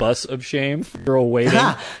local bus of shame. Girl waiting.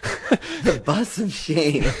 The bus of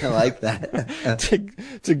shame. I like that.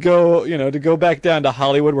 to go back down to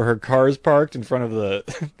Hollywood where her car is parked in front of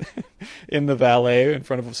in the valet in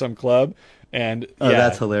front of some club. And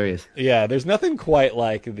that's hilarious. Yeah, there's nothing quite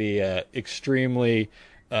like the extremely.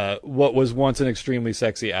 What was once an extremely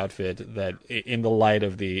sexy outfit that, in the light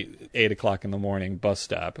of the 8 o'clock in the morning bus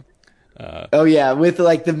stop. Oh yeah, with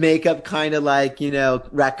like the makeup kind of like,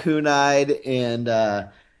 raccoon-eyed and,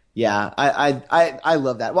 yeah, I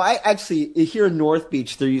love that. Well, I actually, here in North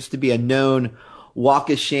Beach, there used to be a known walk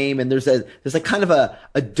of shame, and there's like kind of a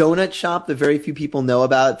donut shop that very few people know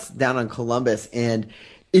about. It's down on Columbus, and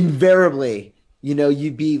invariably,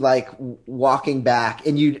 you'd be like walking back,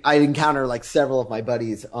 and I'd encounter like several of my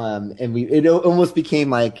buddies, and it almost became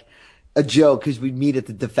like a joke because we'd meet at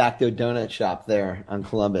the De Facto donut shop there on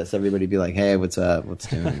Columbus. Everybody'd be like, "Hey, what's up? What's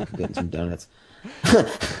doing? Getting some donuts."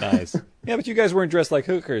 Nice. Yeah, but you guys weren't dressed like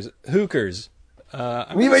hookers. We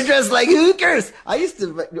were dressed like hookers. I used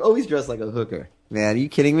to always dress like a hooker. Man, are you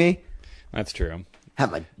kidding me? That's true.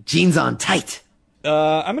 Have my jeans on tight.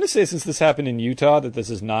 I'm going to say, since this happened in Utah, that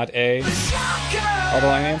this is not a... Although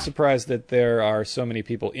I am surprised that there are so many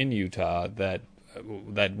people in Utah that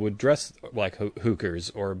would dress like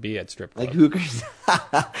hookers or be at strip clubs. Like hookers?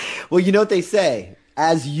 Well, you know what they say.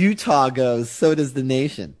 As Utah goes, so does the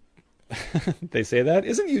nation. They say that?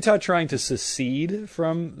 Isn't Utah trying to secede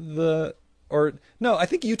from the... Or no, I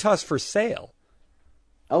think Utah's for sale.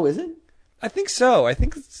 Oh, is it? I think so. I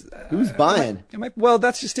think it's... Who's buying? Well,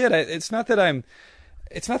 that's just it. It's not that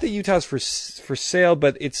Utah's for sale,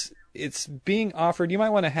 but it's being offered. You might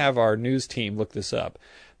want to have our news team look this up,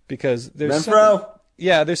 because there's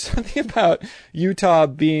there's something about Utah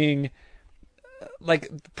being like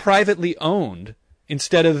privately owned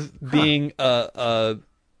instead of being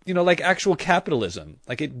like actual capitalism,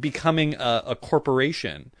 like it becoming a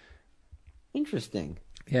corporation. Interesting.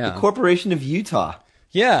 Yeah. The Corporation of Utah.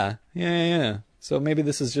 Yeah. So maybe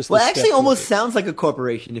this is just... Well, it actually almost sounds like a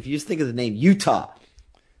corporation if you just think of the name Utah.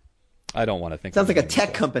 I don't want to think. Sounds like a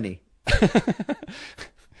tech company.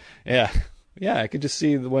 Yeah, I could just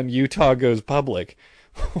see when Utah goes public.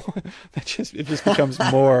 It just becomes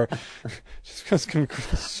more,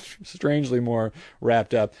 strangely more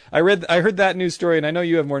wrapped up. I heard that news story, and I know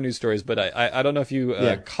you have more news stories, but I don't know if you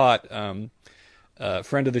caught.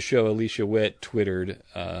 Friend of the show, Alicia Witt, twittered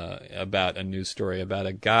about a news story about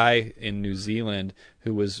a guy in New Zealand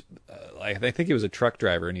who was, I think he was a truck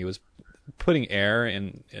driver, and he was putting air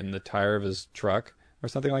in the tire of his truck or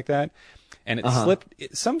something like that, and it slipped.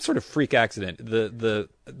 Some sort of freak accident. The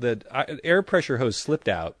air pressure hose slipped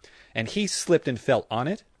out, and he slipped and fell on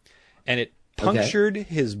it, and it punctured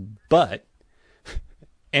his butt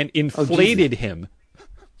and inflated him.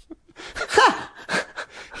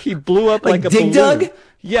 He blew up like a Dig balloon. Dug?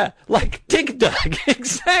 Yeah, like Dig Dug,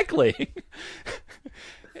 exactly.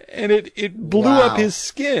 And it blew up his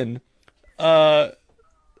skin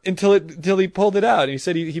until he pulled it out. And he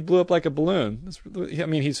said he blew up like a balloon. I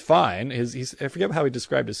mean, he's fine. I forget how he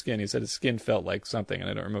described his skin. He said his skin felt like something, and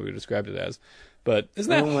I don't remember what he described it as. But isn't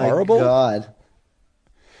that horrible? Oh my God.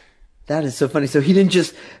 That is so funny. So he didn't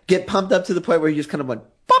just get pumped up to the point where he just kind of went,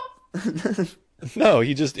 pop. No,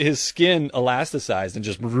 his skin elasticized and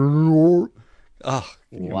just... Oh,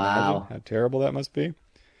 can you imagine how terrible that must be?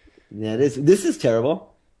 Yeah, this is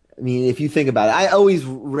terrible. I mean, if you think about it, I always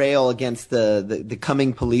rail against the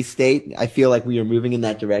coming police state. I feel like we are moving in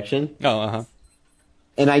that direction. Oh,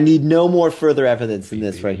 And I need no more further evidence than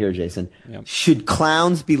this right here, Jason. Yep. Should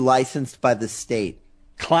clowns be licensed by the state?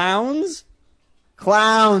 Clowns?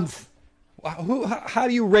 Clowns! How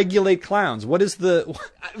do you regulate clowns? What is the...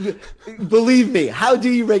 Believe me, how do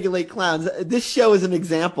you regulate clowns? This show is an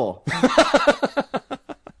example.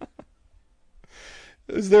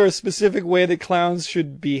 Is there a specific way that clowns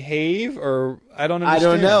should behave, or I don't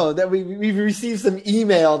understand? I don't know. That we've received some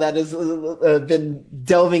email that has been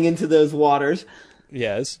delving into those waters.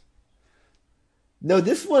 Yes. No,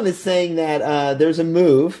 this one is saying that there's a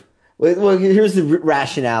move. Well, here's the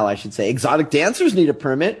rationale, I should say. Exotic dancers need a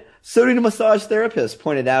permit. So did a massage therapist,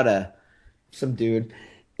 pointed out some dude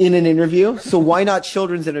in an interview. So why not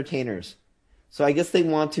children's entertainers? So I guess they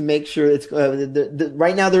want to make sure it's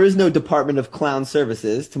right now there is no Department of Clown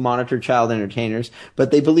Services to monitor child entertainers, but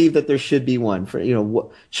they believe that there should be one for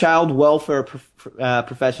child welfare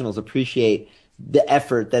professionals appreciate the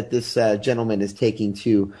effort that this gentleman is taking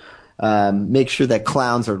to make sure that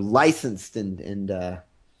clowns are licensed and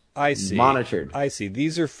I see. monitored. I see.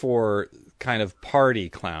 These are for kind of party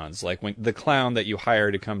clowns, like when the clown that you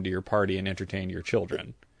hire to come to your party and entertain your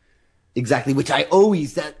children. Exactly, which that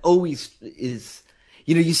always is,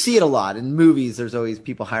 you see it a lot in movies. There's always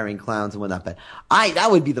people hiring clowns and whatnot. But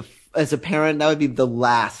that would be as a parent, that would be the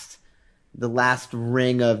last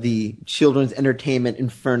ring of the children's entertainment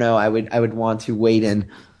inferno. I would want to wait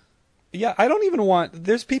in. Yeah, I don't even want.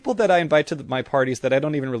 There's people that I invite to my parties that I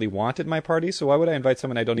don't even really want at my party. So why would I invite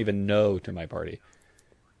someone I don't even know to my party?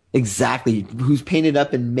 Exactly. Who's painted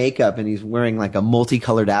up in makeup and he's wearing like a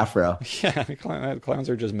multicolored afro. Yeah, clowns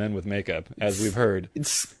are just men with makeup, as we've heard.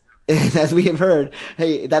 As we have heard.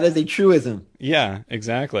 Hey, that is a truism. Yeah,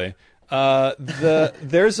 exactly.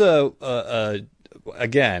 There's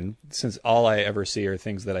again, since all I ever see are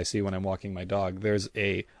things that I see when I'm walking my dog, there's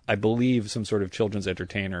I believe, some sort of children's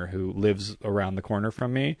entertainer who lives around the corner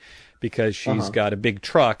from me because she's got a big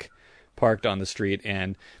truck parked on the street,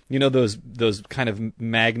 and those kind of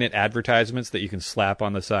magnet advertisements that you can slap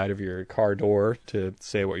on the side of your car door to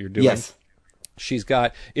say what you're doing. Yes. She's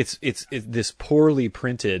got it's this poorly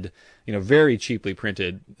printed, very cheaply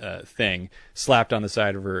printed thing slapped on the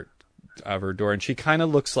side of her door, and she kind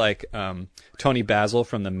of looks like Tony Basil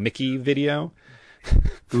from the Mickey video.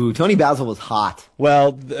 Ooh, Tony Basil was hot.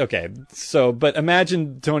 Well, okay, but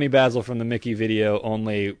imagine Tony Basil from the Mickey video,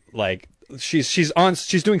 only like she's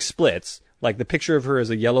doing splits. Like the picture of her is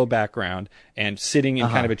a yellow background and sitting in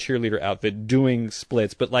kind of a cheerleader outfit doing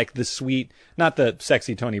splits, but like the sweet, not the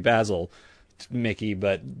sexy Tony Basil Mickey,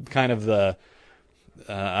 but kind of the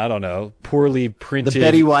I don't know, poorly printed. The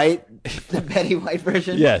Betty White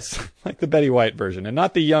version. Yes, like the Betty White version, and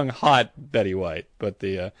not the young hot Betty White, but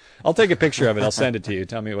the. I'll take a picture of it. I'll send it to you.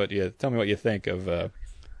 Tell me what you think of her.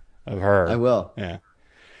 I will. Yeah.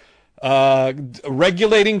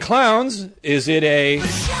 Regulating clowns. Is it a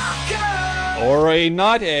or a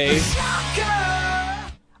not a?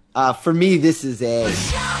 For me, this is a.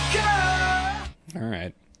 All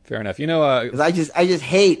right. Fair enough. 'Cause I just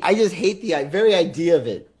hate the very idea of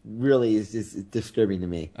it. Really is just disturbing to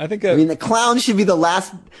me. I think. The clown should be the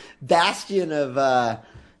last bastion of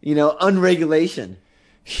unregulation.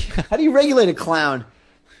 How do you regulate a clown?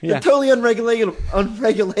 Yeah. They're totally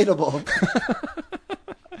unregulatable.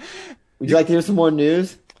 Would you like to hear some more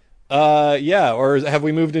news? Yeah. Or have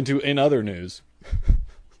we moved into in other news?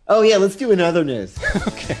 Oh yeah, let's do in other news.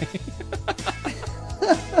 Okay.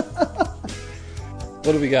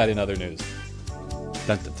 What do we got in other news?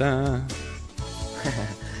 Dun, dun, dun.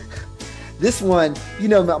 This one,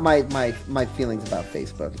 my feelings about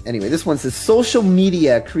Facebook. Anyway, this one says social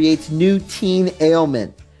media creates new teen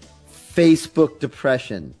ailment, Facebook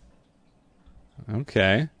depression.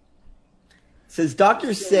 Okay. It says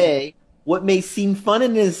doctors say what may seem fun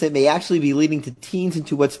and innocent may actually be leading to teens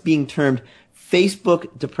into what's being termed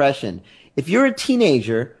Facebook depression. If you're a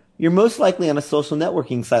teenager, you're most likely on a social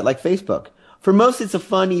networking site like Facebook. For most, it's a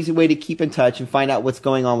fun, easy way to keep in touch and find out what's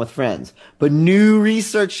going on with friends. But new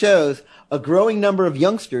research shows a growing number of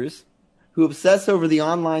youngsters who obsess over the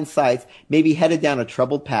online sites may be headed down a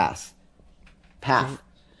troubled path.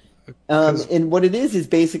 And what it is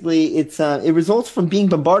basically it results from being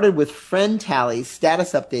bombarded with friend tallies,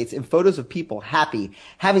 status updates, and photos of people happy,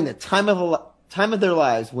 having the time of their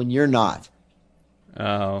lives when you're not.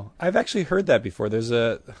 Oh, I've actually heard that before.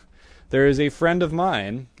 There is a friend of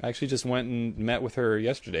mine. I actually just went and met with her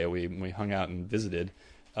yesterday. We hung out and visited,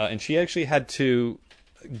 and she actually had to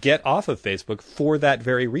get off of Facebook for that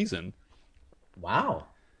very reason. Wow.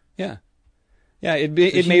 Yeah. Yeah,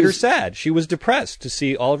 it made her sad. She was depressed to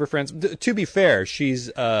see all of her friends. To be fair,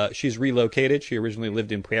 she's relocated. She originally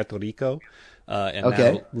lived in Puerto Rico, and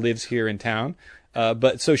now lives here in town.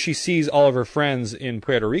 But so she sees all of her friends in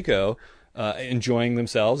Puerto Rico enjoying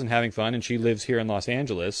themselves and having fun, and she lives here in Los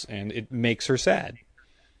Angeles, and it makes her sad.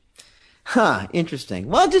 Huh, interesting.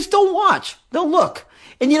 Well, just don't watch. Don't look.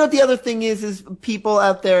 And what the other thing is people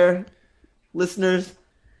out there, listeners,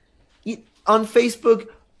 on Facebook,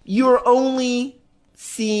 you're only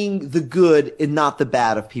seeing the good and not the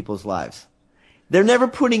bad of people's lives. They're never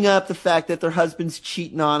putting up the fact that their husband's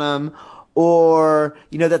cheating on them, or,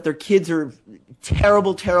 that their kids are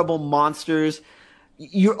terrible, terrible monsters.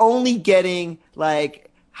 You're only getting, like,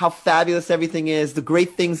 how fabulous everything is, the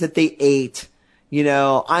great things that they ate, You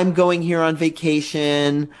know, I'm going here on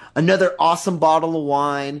vacation. Another awesome bottle of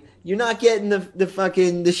wine. You're not getting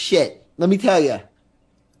the shit. Let me tell you.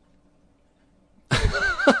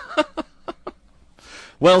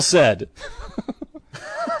 Well said.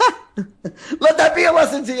 Let that be a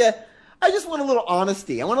lesson to you. I just want a little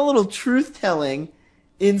honesty. I want a little truth telling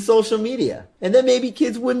in social media. And then maybe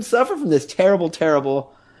kids wouldn't suffer from this terrible,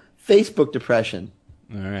 terrible Facebook depression.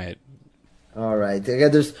 All right.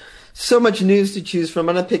 There's so much news to choose from.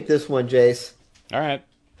 I'm going to pick this one, Jace. All right.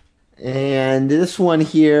 And this one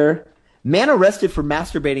here. Man arrested for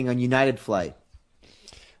masturbating on United flight.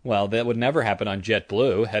 Well, that would never happen on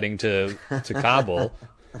JetBlue heading to Kabul.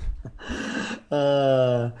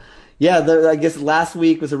 I guess last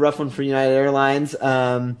week was a rough one for United Airlines.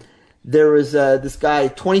 There was this guy,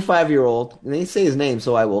 25-year-old, and they say his name,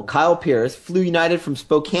 so I will. Kyle Pierce flew United from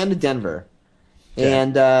Spokane to Denver,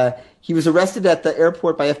 and he was arrested at the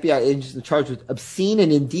airport by FBI agents and charged with obscene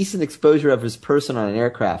and indecent exposure of his person on an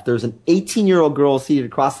aircraft. There was an 18-year-old girl seated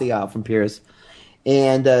across the aisle from Pierce,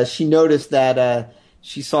 and she noticed that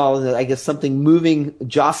she saw, I guess, something moving,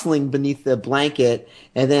 jostling beneath the blanket,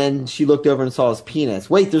 and then she looked over and saw his penis.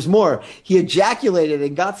 Wait, there's more. He ejaculated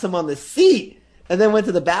and got some on the seat, and then went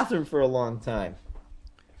to the bathroom for a long time.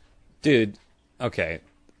 Dude, okay.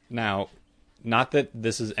 Now, not that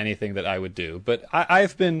this is anything that I would do, but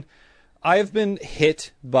I've been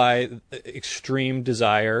hit by extreme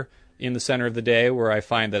desire in the center of the day where I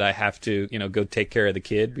find that I have to, go take care of the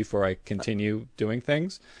kid before I continue doing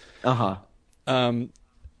things. Uh-huh.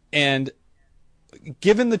 And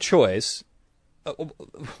given the choice,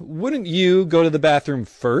 wouldn't you go to the bathroom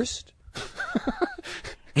first?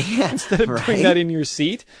 Yeah, instead of putting that in your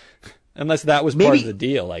seat? Unless that was part of the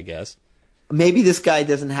deal, I guess. Maybe this guy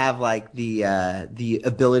doesn't have like the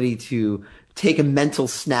ability to take a mental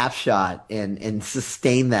snapshot and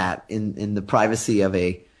sustain that in the privacy of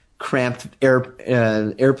a cramped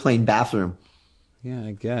airplane bathroom. Yeah,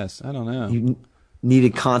 I guess. I don't know. You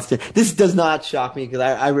needed constant. This does not shock me because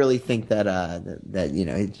I really think that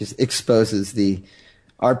it just exposes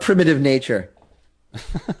our primitive nature.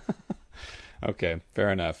 Okay,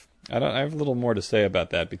 fair enough. I have a little more to say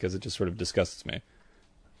about that because it just sort of disgusts me.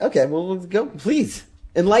 Okay, well, let's go. Please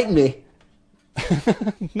enlighten me.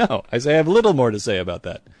 No, I say I have a little more to say about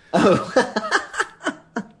that. Oh,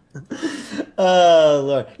 oh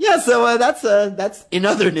Lord. Yeah. So that's in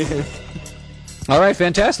other news. All right,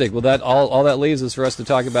 fantastic. Well, that all that leaves is for us to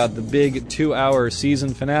talk about the big 2-hour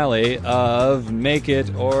season finale of Make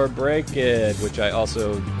It or Break It, which I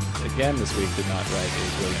also, again this week, did not write a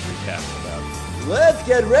great recap about. Let's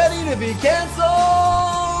get ready to be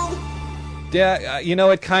canceled! Yeah,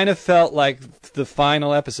 it kind of felt like the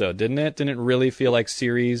final episode, didn't it? Didn't it really feel like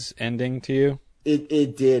series ending to you?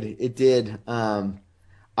 It did.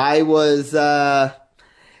 I was, the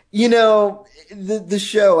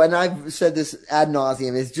show, and I've said this ad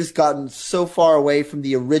nauseum, has just gotten so far away from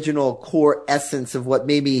the original core essence of what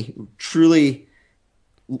made me truly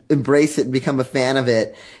embrace it and become a fan of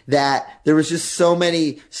it, that there was just so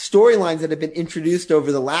many storylines that have been introduced over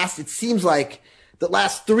it seems like the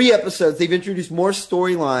last 3 episodes, they've introduced more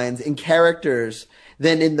storylines and characters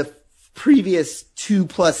than in the previous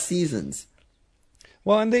 2+ seasons.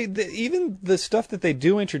 Well, and they even the stuff that they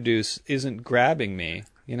do introduce isn't grabbing me.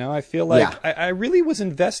 I feel like I really was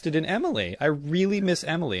invested in Emily. I really miss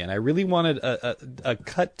Emily, and I really wanted a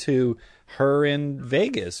cut to her in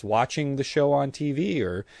Vegas watching the show on TV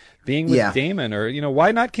or being with Damon, or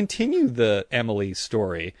why not continue the Emily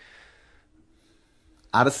story?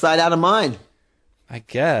 Out of sight, out of mind. I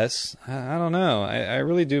guess. I don't know. I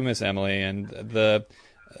really do miss Emily, and the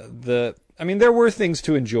there were things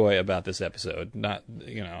to enjoy about this episode. Not,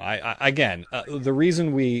 the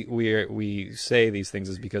reason we say these things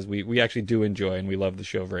is because we actually do enjoy and we love the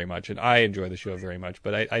show very much, and I enjoy the show very much.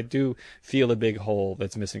 But I do feel a big hole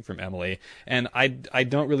that's missing from Emily, and I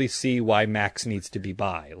don't really see why Max needs to be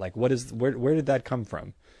bi. Like, where did that come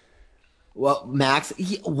from? Well, Max,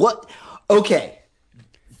 what? Okay,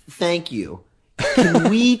 thank you. Can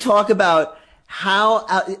we talk about how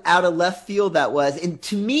out of left field that was? And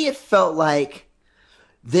to me, it felt like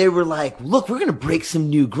they were like, look, we're going to break some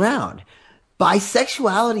new ground.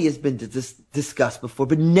 Bisexuality has been discussed before,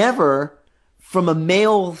 but never from a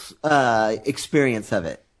male's experience of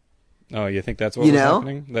it. Oh, you think that's what was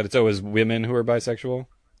happening? That it's always women who are bisexual?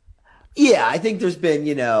 Yeah, I think there's been,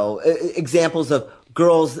 examples of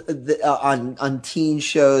girls on teen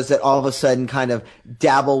shows that all of a sudden kind of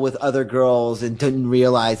dabble with other girls and didn't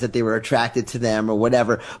realize that they were attracted to them or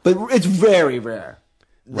whatever. But it's very rare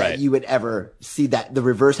that you would ever see that the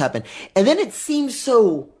reverse happen. And then it seems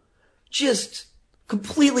so just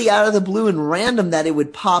completely out of the blue and random that it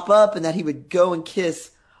would pop up and that he would go and kiss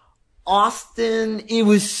Austin. It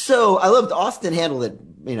was I loved Austin handled it.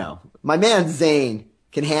 You know, my man Zane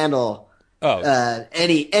can handle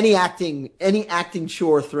any acting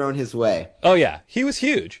chore thrown his way. Oh yeah, he was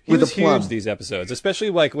huge. He was huge these episodes, especially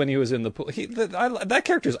like when he was in the pool. That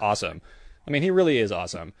character's awesome. I mean, he really is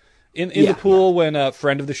awesome. In the pool when a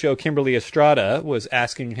friend of the show, Kimberly Estrada, was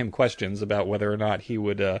asking him questions about whether or not he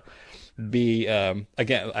would be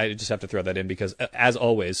again. I just have to throw that in because, as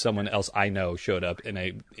always, someone else I know showed up in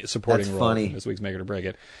a supporting role in this week's Make It or Break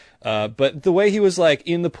It. But the way he was like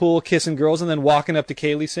in the pool kissing girls and then walking up to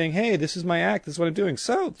Kaylee saying, "Hey, this is my act. This is what I'm doing."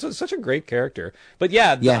 So such a great character. But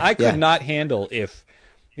I could not handle if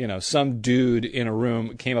some dude in a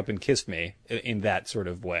room came up and kissed me in that sort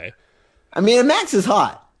of way. I mean, Max is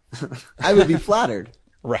hot. I would be flattered.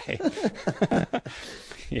 Right.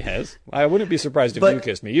 Yes. I wouldn't be surprised if you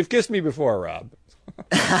kissed me. You've kissed me before, Rob.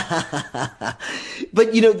 But,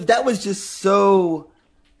 that was just so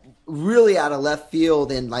really out of left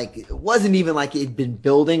field, and like it wasn't even like it'd been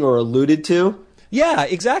building or alluded to. Yeah,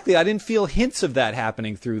 exactly. I didn't feel hints of that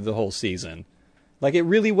happening through the whole season. Like it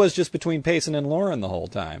really was just between Payson and Lauren the whole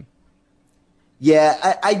time.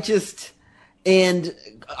 Yeah, I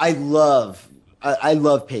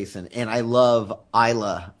love Payson, and I love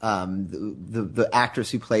Isla, the actress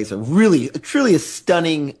who plays her. Really, truly a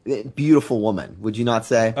stunning, beautiful woman. Would you not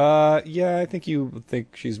say? Yeah, I think you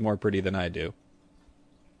think she's more pretty than I do.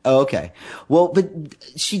 Oh, okay. Well, but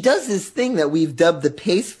she does this thing that we've dubbed the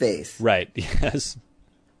Pace Face. Right. Yes.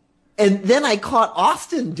 And then I caught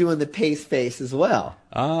Austin doing the Pace Face as well.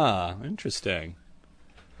 Ah, interesting.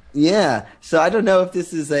 Yeah, so I don't know if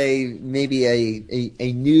this is maybe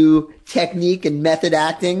a new technique and method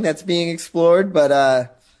acting that's being explored, but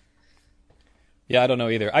yeah, I don't know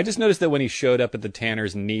either. I just noticed that when he showed up at the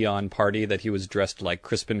Tanners' neon party that he was dressed like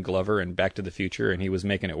Crispin Glover in Back to the Future, and he was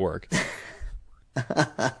making it work.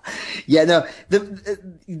 Yeah, no,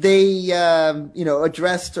 they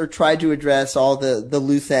addressed or tried to address all the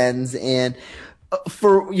loose ends, and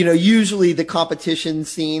for, usually the competition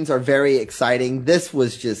scenes are very exciting. This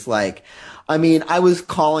was just like, I mean, I was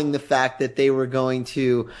calling the fact that they were going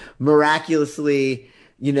to miraculously,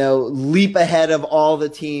 leap ahead of all the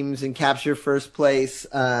teams and capture first place,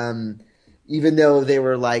 even though they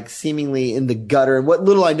were like seemingly in the gutter. And what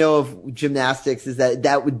little I know of gymnastics is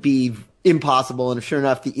that would be impossible. And sure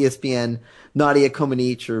enough, the ESPN, Nadia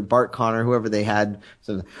Comaneci or Bart Connor, whoever they had,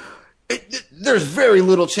 so there's very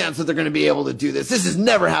little chance that they're going to be able to do this. This has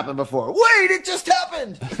never happened before. Wait, it just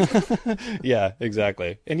happened. Yeah,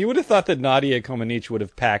 exactly. And you would have thought that Nadia Comaneci would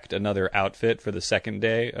have packed another outfit for the second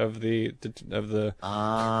day of the.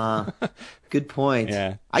 Good point.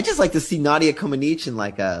 Yeah. I just like to see Nadia Comaneci in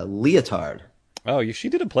like a leotard. Oh, she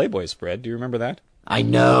did a Playboy spread. Do you remember that? I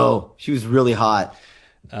know. She was really hot.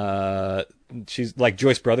 She's like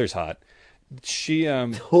Joyce Brothers hot. She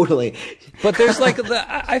totally. But there's like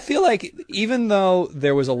I feel like even though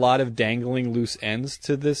there was a lot of dangling loose ends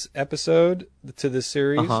to this episode, to this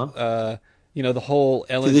series, the whole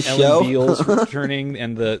Ellen Beals returning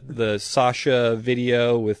and the Sasha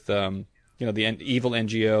video with the evil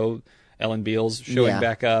NGO Ellen Beals showing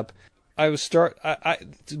back up.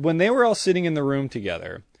 When they were all sitting in the room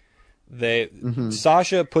together,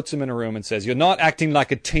 Sasha puts him in a room and says, "You're not acting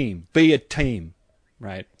like a team. Be a team,"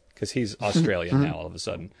 right? Because he's Australian now all of a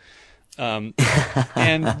sudden. And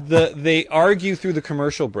they argue through the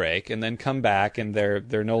commercial break and then come back and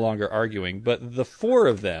they're no longer arguing. But the four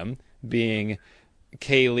of them, being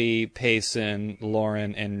Kaylee, Payson,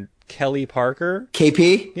 Lauren, and Kelly Parker.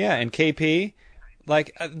 KP? Yeah, and KP.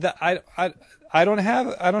 Like, I don't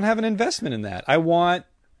have an investment in that. I want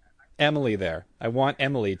Emily there. I want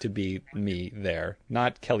Emily to be me there,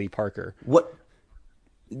 not Kelly Parker.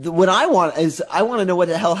 What I want to know what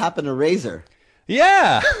the hell happened to Razor.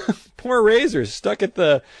 Yeah, poor Razor stuck at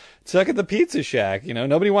the Pizza Shack.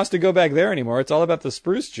 Nobody wants to go back there anymore. It's all about the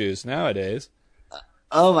spruce juice nowadays.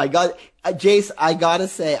 Oh my God, Jace, I gotta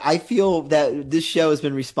say, I feel that this show has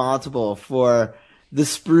been responsible for the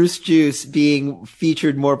spruce juice being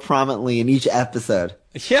featured more prominently in each episode.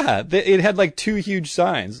 Yeah, it had like two huge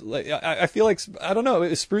signs. Like I feel like, I don't know,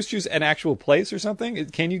 is Spruce Juice an actual place or something?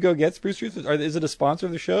 Can you go get Spruce Juice? Or is it a sponsor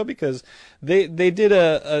of the show? Because they did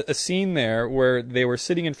a scene there where they were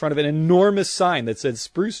sitting in front of an enormous sign that said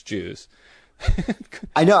Spruce Juice.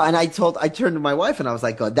 I know, and I turned to my wife and I was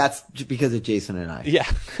like, "Oh, that's because of Jason and I."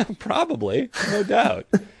 Yeah, probably, no doubt.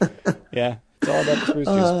 Yeah. It's all about the spruce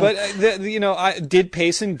juice. But did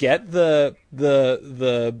Payson get the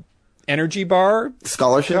energy bar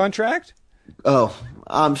scholarship contract? Oh,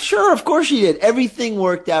 Sure, of course she did. Everything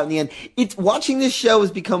worked out in the end. Watching this show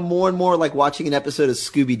has become more and more like watching an episode of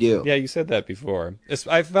Scooby-Doo. Yeah, you said that before.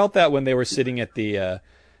 I felt that when they were sitting at the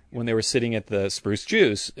Spruce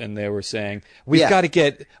Juice and they were saying, we've got to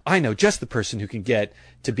get, I know just the person who can get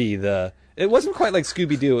to be it wasn't quite like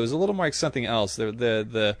Scooby-Doo. It was a little more like something else.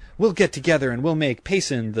 We'll get together and we'll make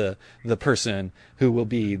Payson the person who will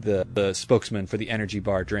be the spokesman for the energy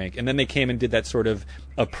bar drink. And then they came and did that sort of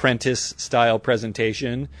apprentice style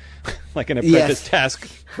presentation, like an apprentice task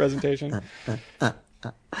presentation.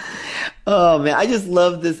 Oh man, I just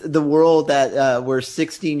love the world that where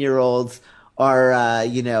 16-year-olds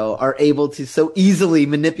are able to so easily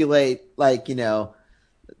manipulate, like, the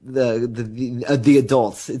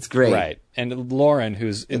adults. It's great. Right. And Lauren,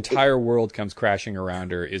 whose entire world comes crashing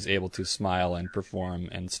around her, is able to smile and perform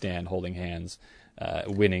and stand holding hands,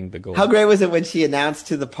 winning the gold. How great was it when she announced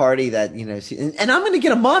to the party that, and I'm going to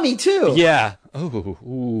get a mommy too. Yeah.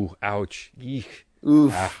 Ooh, ouch. Eek.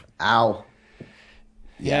 Oof. Ow.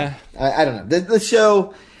 Yeah. I don't know. The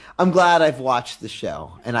show, I'm glad I've watched the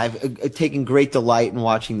show, and I've taken great delight in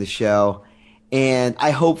watching the show. And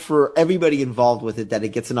I hope for everybody involved with it that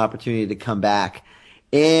it gets an opportunity to come back.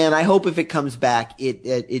 And I hope if it comes back,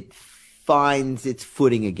 it finds its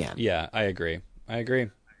footing again. Yeah, I agree.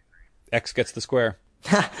 X gets the square.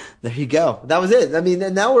 There you go. That was it. I mean,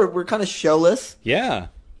 and now we're kind of showless. Yeah.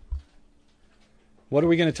 What are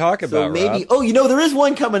we going to talk about, so maybe, Rob? Oh, there is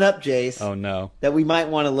one coming up, Jace. Oh, no. That we might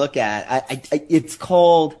want to look at. It's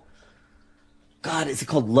called... God, is it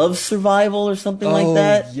called Love Survival or something like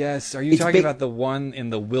that? Oh, yes. Are you talking about the one in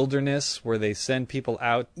the wilderness where they send people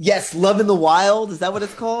out? Yes, Love in the Wild. Is that what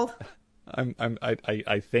it's called?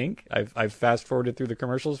 I think I've fast forwarded through the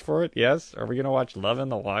commercials for it. Yes. Are we gonna watch Love in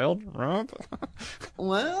the Wild, Rob?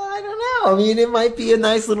 Well, I don't know. I mean, it might be a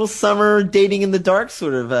nice little summer dating in the dark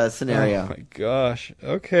sort of scenario. Oh my gosh.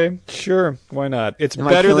 Okay, sure. Why not? It's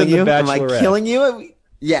better than The Bachelorette. Am I killing you?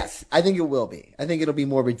 Yes, I think it will be. I think it'll be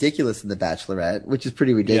more ridiculous than The Bachelorette, which is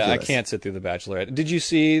pretty ridiculous. Yeah, I can't sit through The Bachelorette. Did you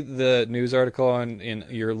see the news article in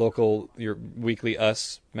your weekly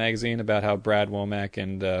Us magazine about how Brad Womack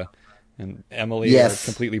and Emily are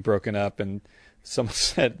completely broken up? And someone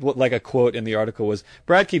said, like a quote in the article was,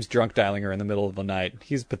 Brad keeps drunk dialing her in the middle of the night.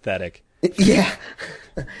 He's pathetic. Yeah.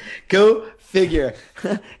 Go figure.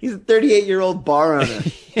 He's a 38-year-old bar owner.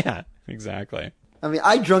 Yeah, exactly. I mean,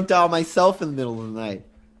 I drunk dial myself in the middle of the night.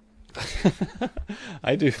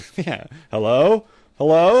 I do, yeah. Hello?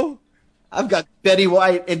 I've got Betty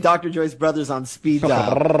White and Dr. Joyce Brothers on speed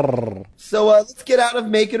dial. So let's get out of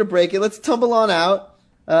Make It or Break It. Let's tumble on out.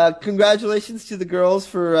 Congratulations to the girls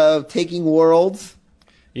for taking Worlds.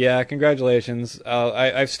 Yeah, congratulations.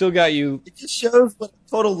 I've still got you. It just shows what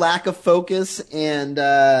total lack of focus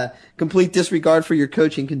and complete disregard for your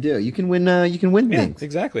coaching can do. You can win. You can win things.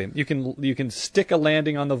 Exactly. You can stick a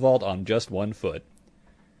landing on the vault on just one foot.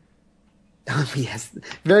 Yes,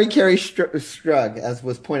 very Carrie Strug, as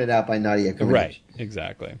was pointed out by Nadia Comaneci. Right.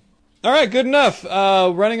 Exactly. All right. Good enough.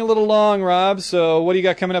 Running a little long, Rob. So, what do you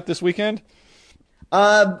got coming up this weekend?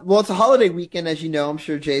 Well, it's a holiday weekend, as you know, I'm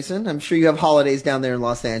sure, Jason. I'm sure you have holidays down there in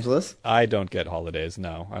Los Angeles. I don't get holidays.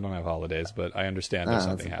 No, I don't have holidays, but I understand there's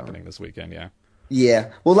something happening this weekend, yeah.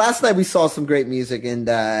 Yeah. Well, last night we saw some great music, and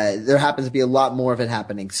there happens to be a lot more of it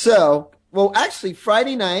happening. So, well, actually,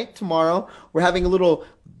 Friday night, tomorrow, we're having a little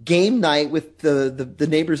game night with the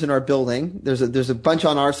neighbors in our building. There's a bunch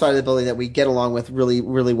on our side of the building that we get along with really,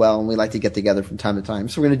 really well, and we like to get together from time to time.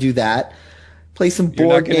 So we're going to do that. Play some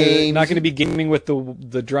board games. You're not going to be gaming with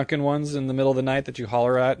the drunken ones in the middle of the night that you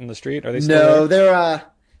holler at in the street? Are they still No, there?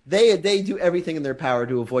 they do everything in their power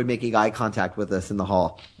to avoid making eye contact with us in the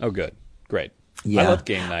hall. Oh, good. Great. Yeah. I love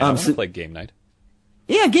game night. I want to play game night.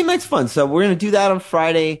 Yeah, game night's fun. So we're going to do that on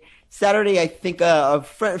Friday. Saturday, I think a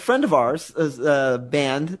friend of ours,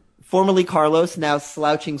 band, formerly Carlos, now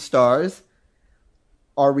Slouching Stars,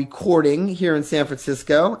 are recording here in San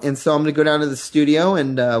Francisco, and so I'm going to go down to the studio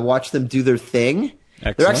and watch them do their thing.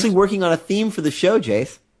 Excellent. They're actually working on a theme for the show,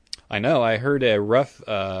 Jace. I know. I heard a rough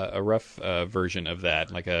version of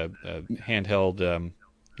that, like a handheld,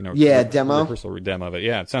 demo, rehearsal demo of it.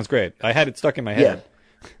 Yeah, it sounds great. I had it stuck in my head.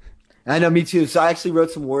 I know, me too. So I actually wrote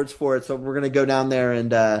some words for it. So we're going to go down there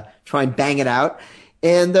and try and bang it out.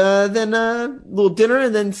 And then a little dinner.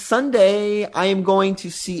 And then Sunday, I am going to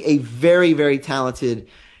see a very, very talented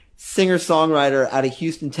singer-songwriter out of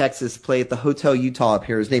Houston, Texas, play at the Hotel Utah up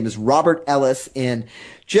here. His name is Robert Ellis. And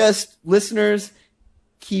just listeners,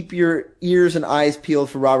 keep your ears and eyes peeled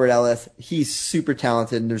for Robert Ellis. He's super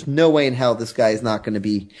talented, and there's no way in hell this guy is not going to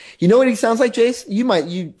be. You know what he sounds like, Jace?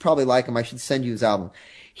 You probably like him. I should send you his album.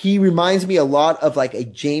 He reminds me a lot of like a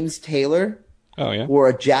James Taylor. Oh, yeah? or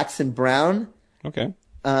a Jackson Brown. Okay.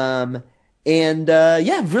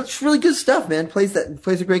 It's really good stuff, man. Plays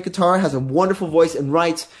a great guitar, has a wonderful voice, and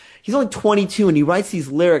writes. He's only 22, and he writes these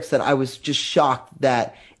lyrics that I was just shocked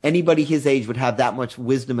that anybody his age would have that much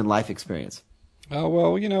wisdom and life experience. Oh,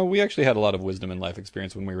 well, we actually had a lot of wisdom and life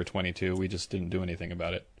experience when we were 22. We just didn't do anything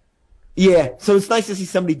about it. Yeah, so it's nice to see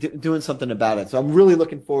somebody doing something about it. So I'm really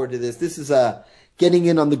looking forward to this. This is getting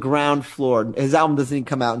in on the ground floor. His album doesn't even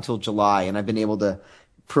come out until July, and I've been able to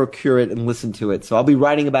procure it and listen to it. So I'll be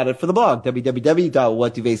writing about it for the blog,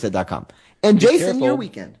 www.whatduvetsaid.com. And Jason, your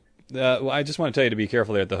weekend. Well, I just want to tell you to be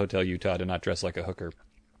careful there at the Hotel Utah to not dress like a hooker.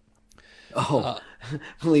 Oh,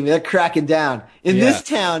 believe me, they're cracking down. In this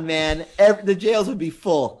town, man, the jails would be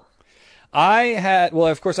full.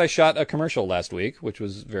 Of course, I shot a commercial last week, which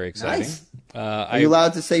was very exciting. Nice. Are you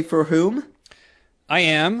allowed to say for whom? I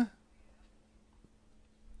am.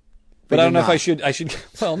 But I don't know if I should.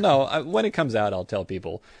 Well, no. When it comes out, I'll tell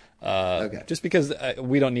people. Okay. Just because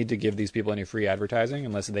we don't need to give these people any free advertising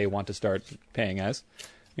unless they want to start paying us.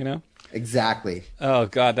 Exactly. Oh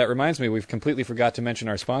God, that reminds me. We've completely forgot to mention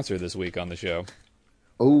our sponsor this week on the show.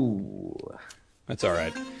 Oh. That's all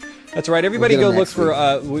right. That's right. Everybody go look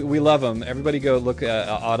for. We love them. Everybody go look at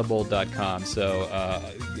audible.com. So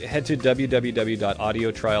head to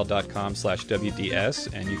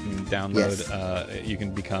www.audiotrial.com/WDS and you can download. Yes. You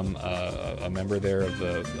can become a member there of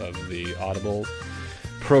the Audible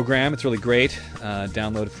program. It's really great.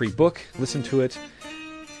 Download a free book. Listen to it.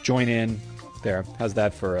 Join in. There. How's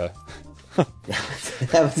that for a?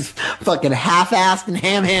 That was fucking half-assed and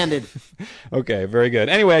ham-handed. Okay, very good.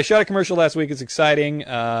 Anyway, I shot a commercial last week. It's exciting.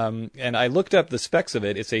 And I looked up the specs of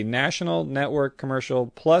it. It's a national network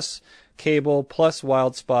commercial plus cable plus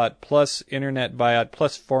wild spot plus internet buyout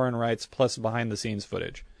plus foreign rights plus behind-the-scenes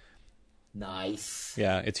footage. Nice.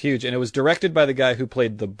 Yeah, it's huge. And it was directed by the guy who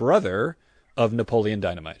played the brother of Napoleon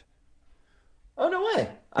Dynamite. Oh, no way.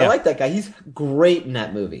 I like that guy. He's great in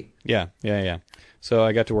that movie. Yeah. So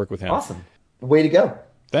I got to work with him. Awesome. Way to go.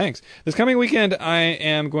 Thanks. This coming weekend, I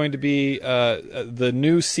am going to be, the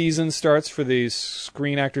new season starts for the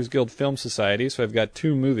Screen Actors Guild Film Society, so I've got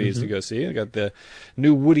 2 movies to go see. I got the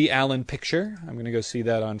new Woody Allen picture. I'm going to go see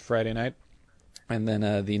that on Friday night. And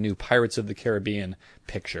then the new Pirates of the Caribbean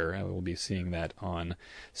picture. I will be seeing that on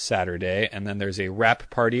Saturday. And then there's a wrap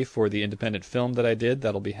party for the independent film that I did.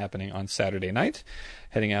 That'll be happening on Saturday night.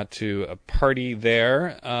 Heading out to a party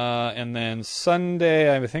there. And then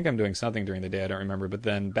Sunday, I think I'm doing something during the day. I don't remember. But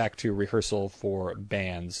then back to rehearsal for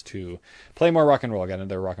bands to play more rock and roll. I got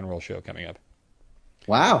another rock and roll show coming up.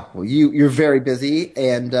 Wow. Well, you're very busy.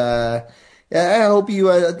 And I hope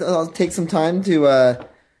you take some time to...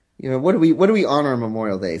 what do we honor on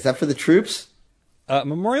Memorial Day? Is that for the troops?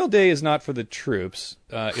 Memorial Day is not for the troops.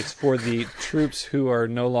 It's for the troops who are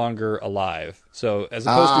no longer alive. So as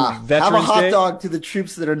opposed to Veterans Day... Have a hot dog to the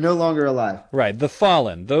troops that are no longer alive. Right. The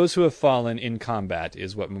fallen. Those who have fallen in combat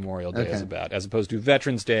is what Memorial Day is about. As opposed to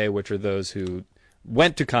Veterans Day, which are those who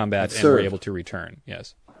went to combat and were able to return.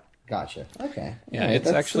 Yes. Gotcha. Okay. Yeah, it's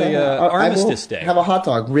actually Armistice Day. Have a hot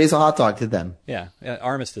dog. Raise a hot dog to them. Yeah,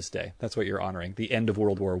 Armistice Day. That's what you're honoring. The end of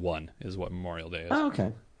World War I is what Memorial Day is. Oh,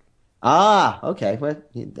 okay. Okay. Well,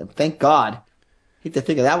 thank God. Hate to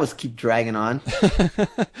think of that was keep dragging on.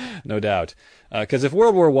 No doubt. Because if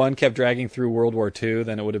World War I kept dragging through World War II,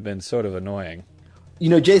 then it would have been sort of annoying.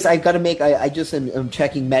 Jace, I've got to make. I just am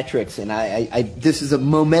checking metrics, and I this is a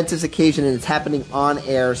momentous occasion, and it's happening on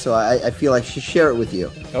air, so I feel I should share it with you.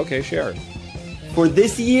 Okay, share it. For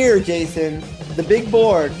this year, Jason, the big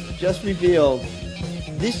board just revealed.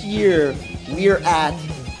 This year, we are at.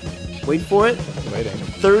 Wait for it. Waiting.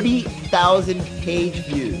 30,000 page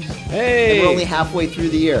views. Hey! And we're only halfway through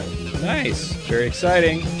the year. Nice. Very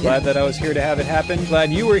exciting. Glad that I was here to have it happen.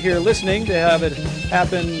 Glad you were here listening to have it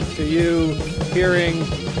happen to you, hearing.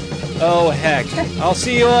 Oh, heck. I'll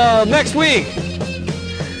see you all next week.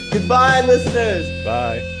 Goodbye, listeners.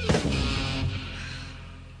 Bye.